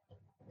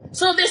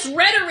 So this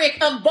rhetoric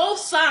of both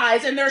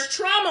sides, and there's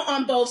trauma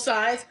on both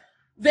sides,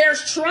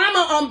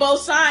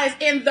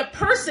 and the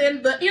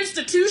person, the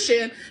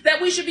institution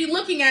that we should be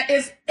looking at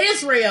is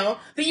Israel,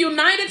 the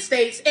United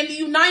States, and the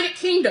United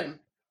Kingdom.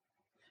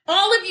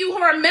 All of you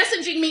who are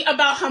messaging me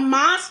about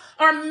Hamas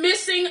are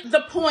missing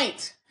the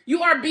point.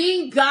 You are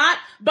being got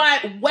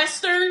by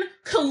Western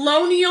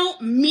colonial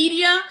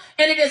media,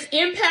 and it is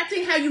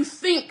impacting how you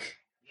think.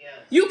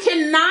 You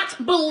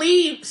cannot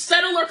believe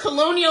settler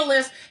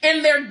colonialists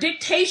and their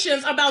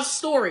dictations about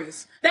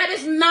stories.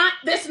 That's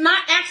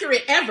not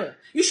accurate ever.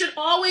 You should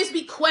always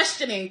be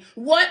questioning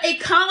what a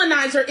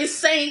colonizer is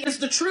saying is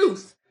the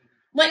truth.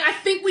 Like, I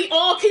think we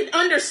all can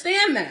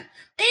understand that.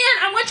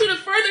 And I want you to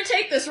further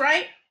take this,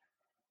 right?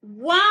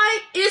 Why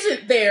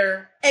isn't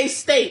there a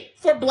state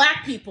for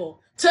Black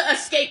people to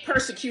escape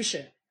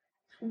persecution?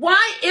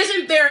 Why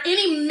isn't there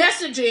any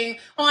messaging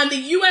on the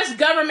U.S.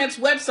 government's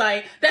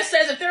website that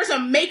says if there's a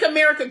Make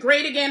America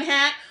Great Again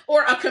hat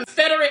or a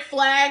Confederate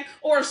flag,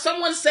 or if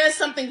someone says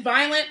something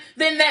violent,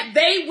 then that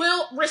they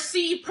will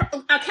receive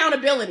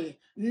accountability?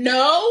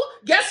 No.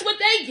 Guess what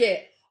they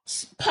get?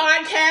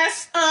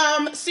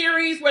 Podcast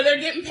series where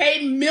they're getting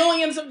paid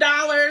millions of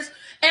dollars,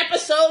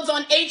 episodes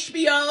on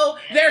HBO,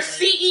 they're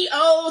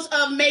CEOs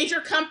of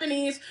major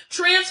companies,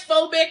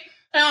 transphobic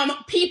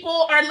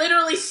people are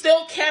literally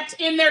still kept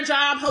in their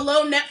job.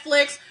 Hello,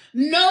 Netflix.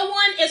 No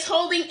one is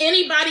holding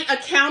anybody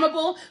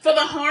accountable for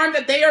the harm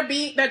that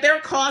they're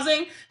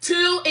causing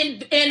to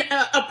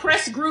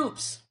oppressed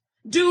groups.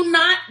 Do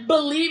not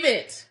believe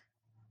it.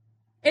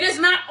 It is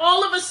not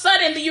all of a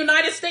sudden the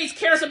United States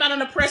cares about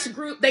an oppressed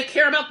group. They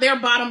care about their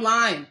bottom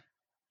line.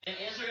 And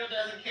Israel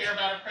doesn't care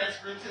about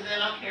oppressed groups, and they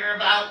don't care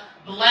about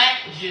Black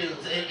Jews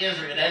in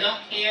Israel. They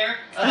don't care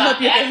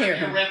about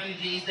African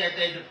refugees that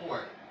they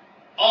deport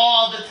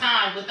all the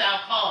time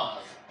without cause.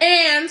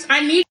 And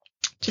I need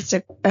just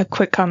a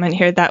quick comment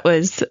here. That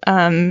was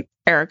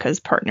Erica's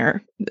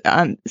partner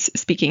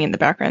speaking in the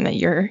background that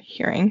you're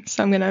hearing.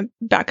 So I'm going to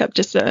back up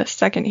just a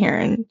second here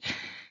and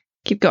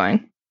keep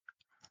going.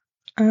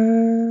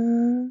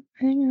 Hang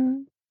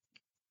on.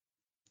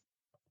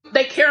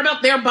 They care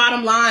about their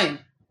bottom line.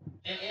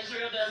 And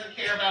Israel doesn't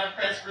care about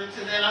oppressed groups,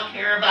 and they don't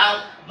care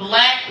about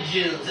Black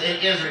Jews in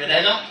Israel.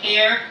 They don't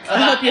care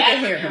about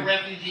African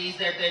refugees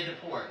that they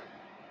deport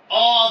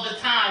all the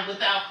time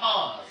without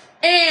cause.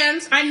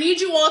 And I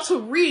need you all to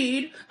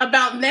read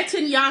about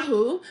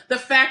Netanyahu, the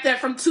fact that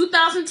from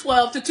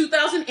 2012 to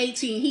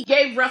 2018, he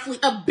gave roughly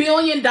 $1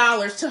 billion to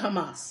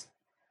Hamas.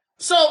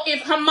 So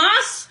if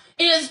Hamas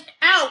is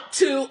out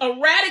to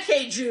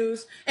eradicate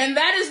Jews, and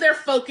that is their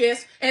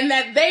focus, and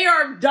that they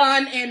are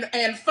done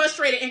and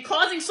frustrated and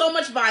causing so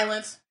much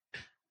violence,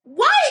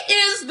 why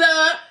is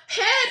the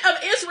head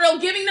of Israel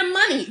giving them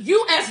money?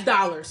 U.S.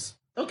 dollars,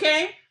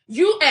 okay?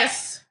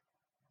 U.S.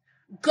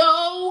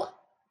 Go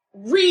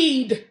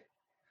read.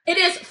 It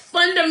is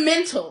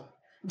fundamental.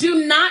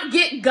 Do not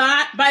get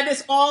got by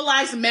this all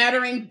lives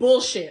mattering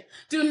bullshit.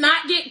 Do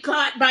not get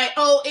caught by,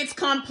 oh, it's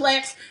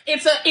complex.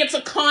 It's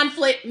a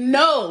conflict.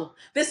 No,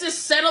 this is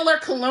settler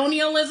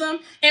colonialism.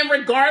 And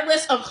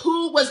regardless of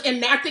who was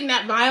enacting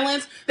that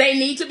violence, they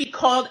need to be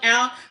called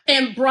out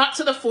and brought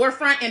to the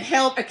forefront and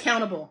held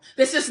accountable.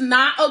 This is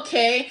not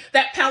okay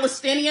that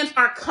Palestinians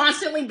are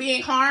constantly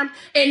being harmed.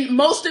 And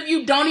most of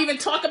you don't even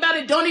talk about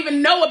it, don't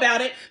even know about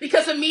it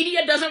because the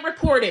media doesn't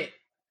report it.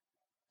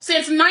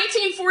 Since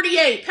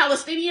 1948,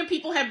 Palestinian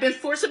people have been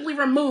forcibly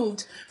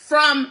removed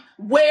from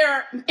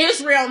where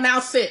Israel now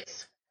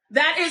sits.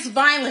 That is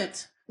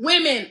violent.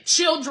 Women,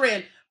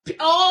 children,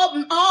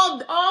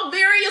 all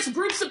various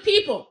groups of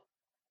people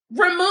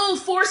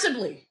removed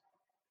forcibly.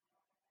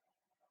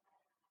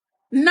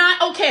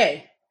 Not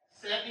okay.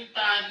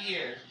 75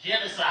 years,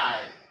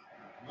 genocide,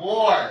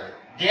 war,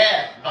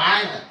 death,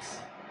 violence.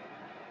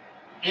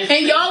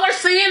 And y'all are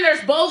saying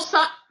there's both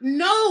sides.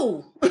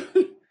 No.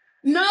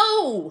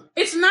 No,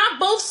 it's not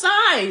both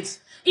sides.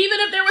 Even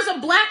if there was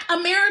a Black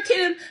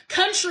American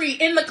country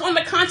on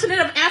the continent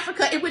of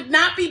Africa, it would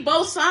not be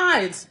both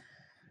sides.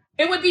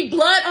 It would be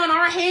blood on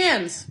our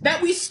hands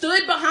that we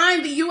stood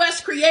behind the U.S.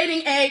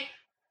 creating a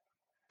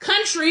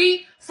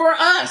country for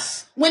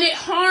us when it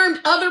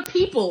harmed other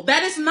people.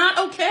 That is not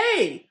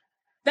okay.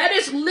 That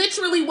is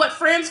literally what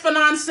Frantz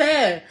Fanon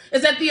said,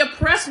 is that the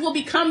oppressed will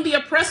become the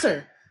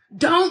oppressor.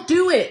 Don't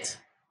do it.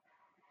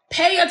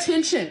 Pay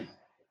attention.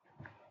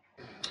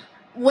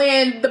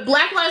 When the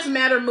Black Lives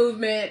Matter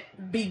movement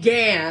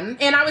began,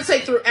 and I would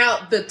say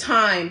throughout the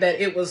time that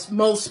it was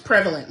most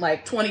prevalent,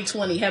 like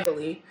 2020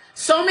 heavily,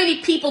 so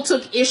many people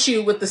took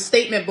issue with the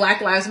statement Black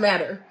Lives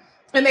Matter.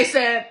 And they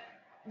said,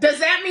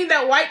 does that mean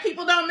that white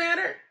people don't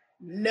matter?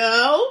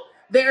 No,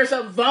 there's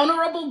a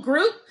vulnerable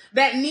group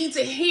that need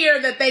to hear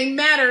that they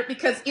matter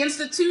because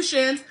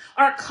institutions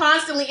are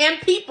constantly, and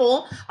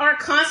people are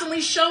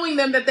constantly showing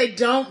them that they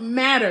don't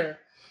matter.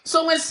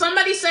 So when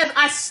somebody says,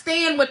 I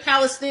stand with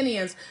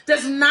Palestinians,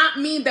 does not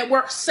mean that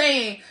we're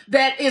saying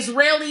that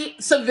Israeli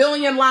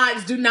civilian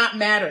lives do not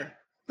matter.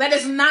 That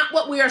is not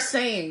what we are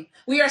saying.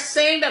 We are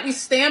saying that we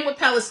stand with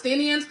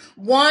Palestinians,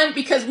 one,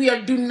 because we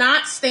do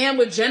not stand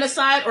with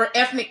genocide or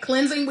ethnic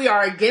cleansing. We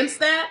are against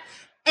that.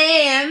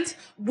 And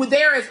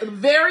there is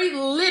very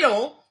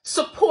little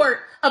support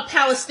of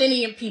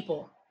Palestinian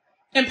people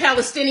and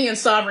Palestinian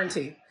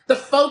sovereignty. The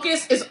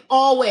focus is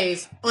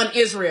always on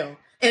Israel.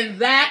 And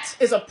that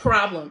is a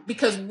problem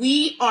because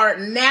we are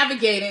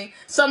navigating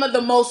some of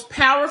the most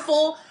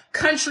powerful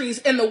countries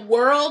in the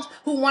world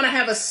who want to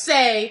have a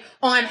say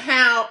on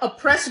how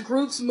oppressed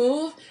groups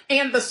move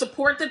and the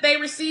support that they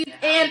receive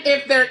and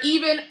if they're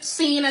even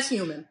seen as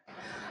human.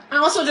 I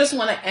also just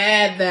want to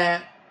add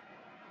that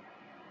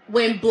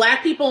when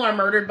Black people are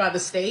murdered by the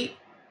state,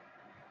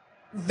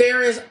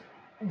 there is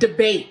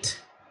debate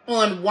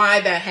on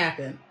why that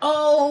happened.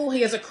 Oh,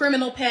 he has a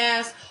criminal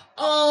past.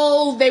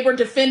 Oh,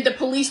 the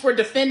police were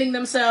defending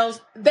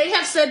themselves. They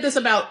have said this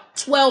about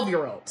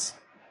 12-year-olds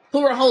who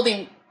are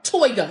holding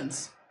toy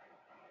guns.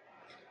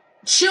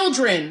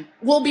 Children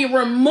will be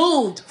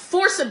removed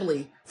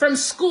forcibly from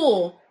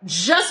school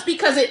just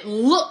because it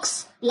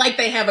looks like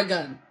they have a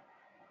gun.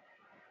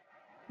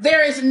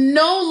 There is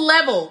no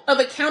level of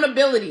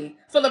accountability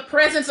for the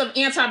presence of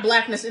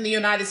anti-Blackness in the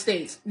United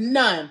States.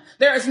 None.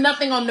 There is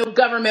nothing on no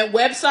government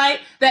website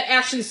that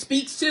actually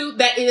speaks to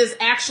that it is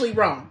actually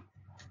wrong.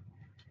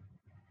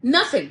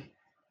 Nothing.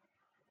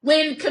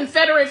 When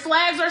Confederate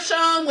flags are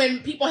shown, when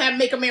people have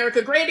Make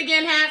America Great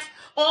Again hats,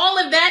 all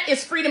of that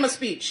is freedom of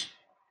speech.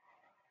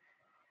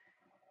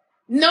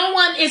 No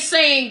one is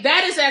saying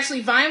that is actually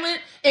violent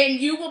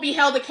and you will be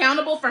held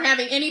accountable for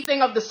having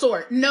anything of the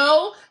sort.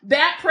 No,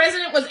 that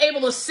president was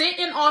able to sit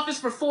in office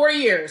for 4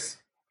 years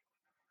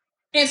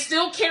and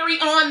still carry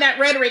on that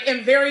rhetoric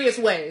in various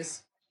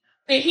ways.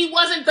 And he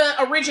wasn't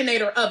the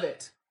originator of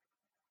it.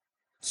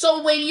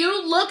 So when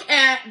you look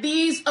at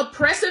these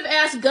oppressive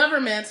ass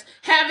governments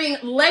having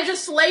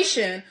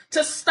legislation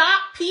to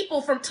stop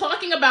people from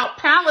talking about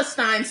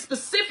Palestine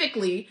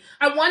specifically,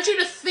 I want you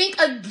to think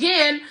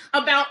again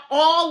about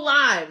all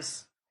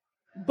lives,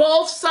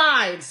 both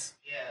sides.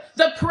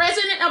 The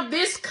president of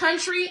this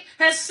country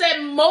has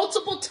said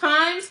multiple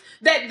times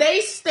that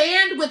they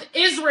stand with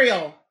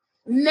Israel.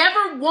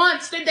 Never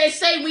once did they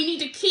say we need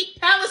to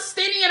keep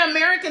Palestinian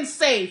Americans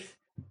safe.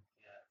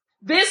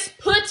 This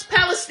puts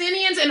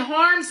Palestinians in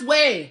harm's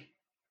way.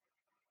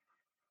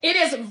 It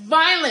is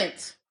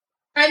violent.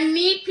 I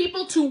need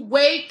people to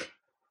wake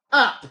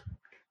up.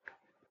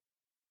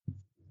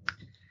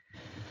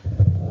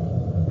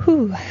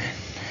 Whew.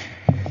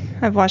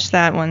 I've watched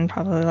that one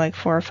probably like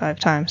 4 or 5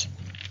 times.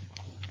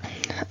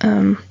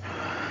 I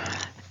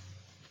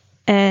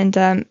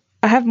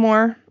have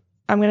more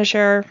I'm going to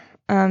share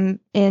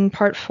in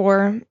part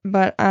 4,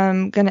 but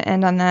I'm going to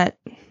end on that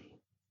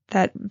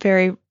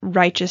very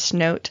righteous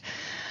note.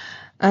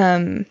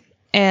 I'm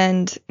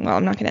not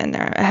going to end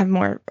there. I have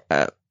more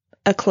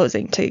a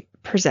closing to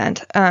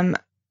present.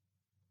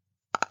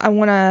 I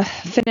want to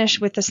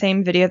finish with the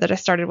same video that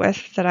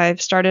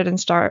I've started and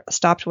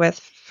stopped with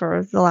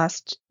for the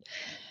last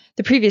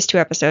the previous 2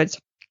 episodes,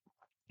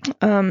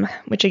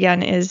 which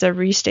again is a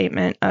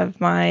restatement of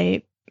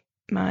my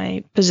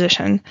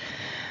position.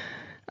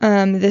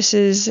 This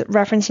is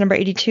reference number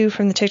 82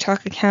 from the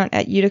TikTok account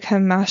at Utica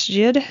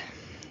Masjid,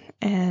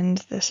 and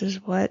this is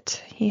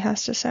what he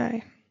has to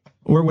say.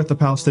 We're with the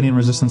Palestinian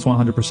resistance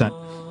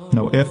 100%.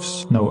 No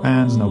ifs, no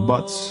ands, no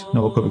buts,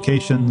 no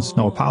equivocations,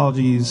 no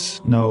apologies,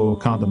 no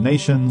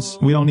condemnations.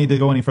 We don't need to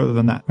go any further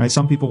than that, right?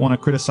 Some people want to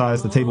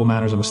criticize the table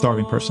manners of a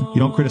starving person. You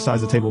don't criticize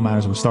the table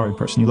manners of a starving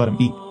person. You let them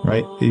eat,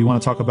 right? You want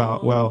to talk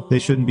about, well, they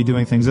shouldn't be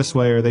doing things this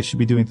way or they should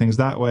be doing things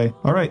that way.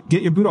 All right,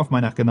 get your boot off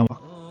my neck and then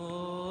walk.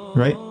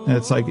 Right?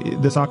 It's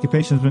like this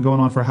occupation has been going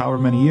on for however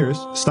many years.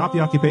 Stop the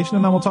occupation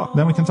and then we'll talk.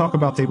 Then we can talk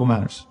about table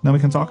manners. Then we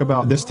can talk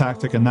about this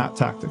tactic and that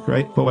tactic,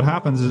 right? But what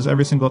happens is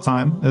every single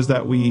time is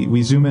that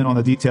we zoom in on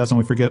the details and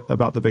we forget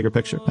about the bigger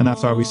picture. And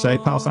that's why we say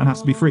Palestine has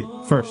to be free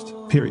first,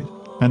 period.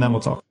 And then we'll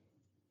talk.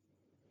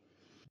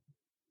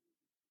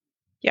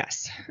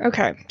 Yes.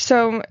 Okay.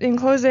 So in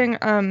closing,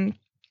 the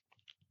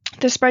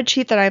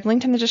spreadsheet that I've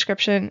linked in the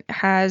description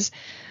has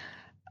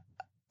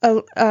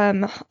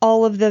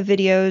all of the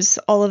videos,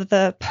 all of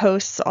the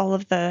posts, all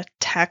of the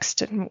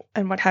text and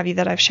what have you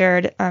that I've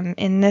shared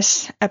in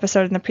this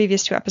episode and the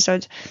previous 2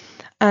 episodes.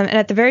 And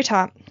at the very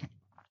top,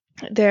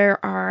 there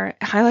are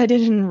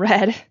highlighted in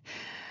red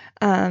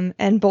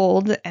and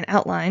bold and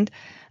outlined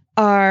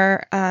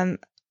are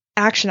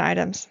action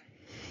items,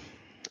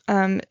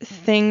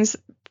 things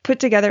put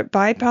together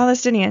by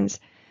Palestinians,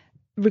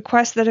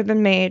 requests that have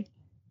been made.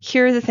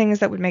 Here are the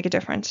things that would make a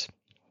difference.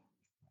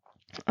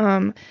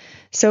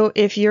 So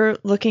if you're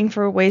looking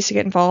for ways to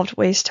get involved,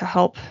 ways to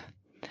help,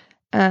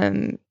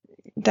 there's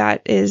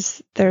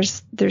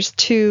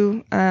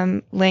 2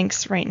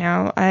 links right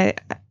now. I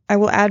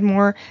will add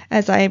more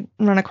as I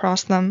run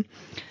across them,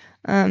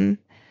 but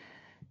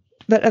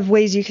of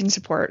ways you can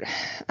support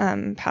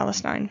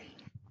Palestine.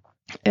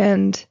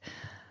 And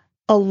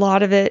a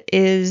lot of it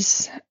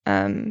is,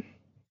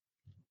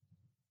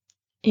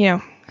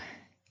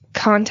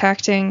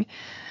 contacting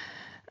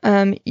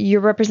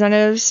your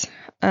representatives.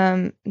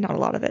 Not a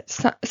lot of it.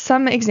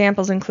 Some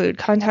examples include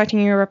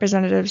contacting your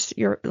representatives,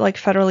 your like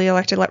federally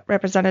elected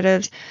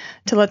representatives,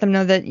 to let them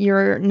know that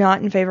you're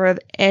not in favor of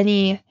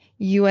any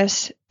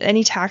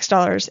tax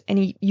dollars,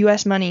 any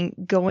U.S. money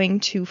going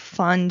to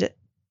fund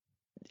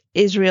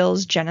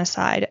Israel's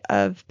genocide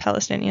of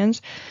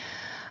Palestinians.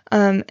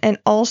 And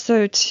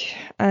also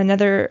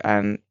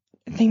another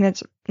thing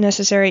that's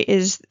necessary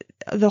is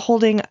the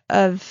holding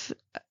of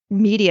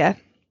media,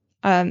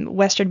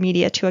 Western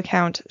media to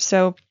account.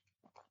 So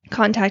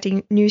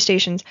contacting news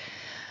stations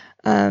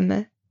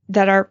that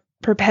are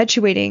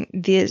perpetuating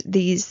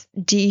these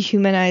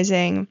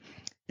dehumanizing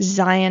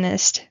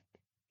Zionist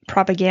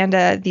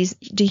propaganda, these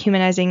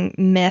dehumanizing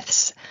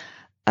myths,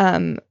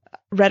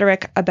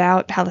 rhetoric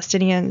about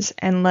Palestinians,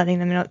 and letting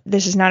them know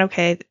this is not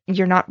okay.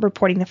 You're not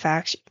reporting the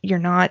facts. You're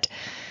not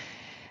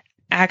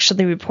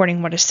actually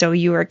reporting what is so.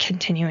 You are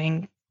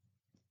continuing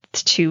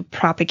to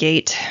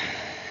propagate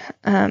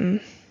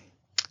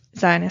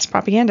Zionist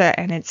propaganda,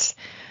 and it's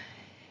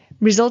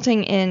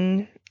resulting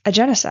in a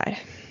genocide.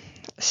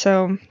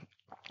 So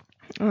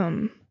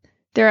there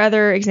are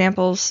other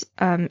examples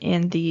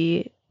in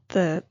the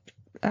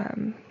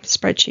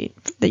spreadsheet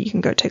that you can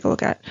go take a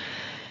look at.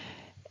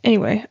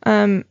 Anyway,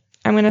 I'm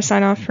going to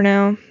sign off for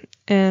now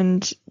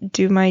and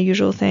do my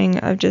usual thing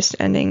of just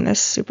ending this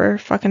super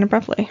fucking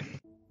abruptly.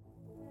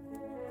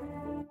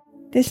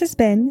 This has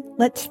been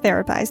Let's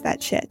Therapize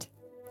That Shit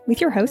with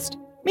your host,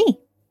 me,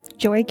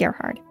 Joy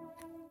Gerhard.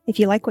 If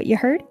you like what you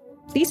heard,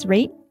 please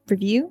rate,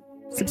 review,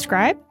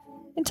 subscribe,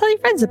 and tell your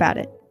friends about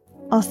it.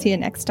 I'll see you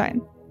next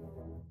time.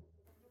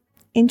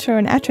 Intro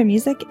and outro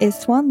music is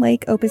Swan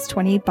Lake Opus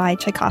 20 by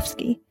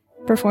Tchaikovsky,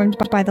 performed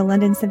by the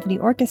London Symphony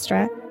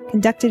Orchestra,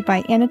 conducted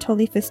by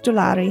Anatoly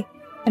Fistulari,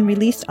 and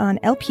released on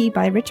LP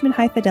by Richmond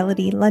High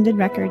Fidelity London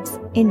Records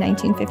in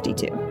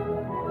 1952.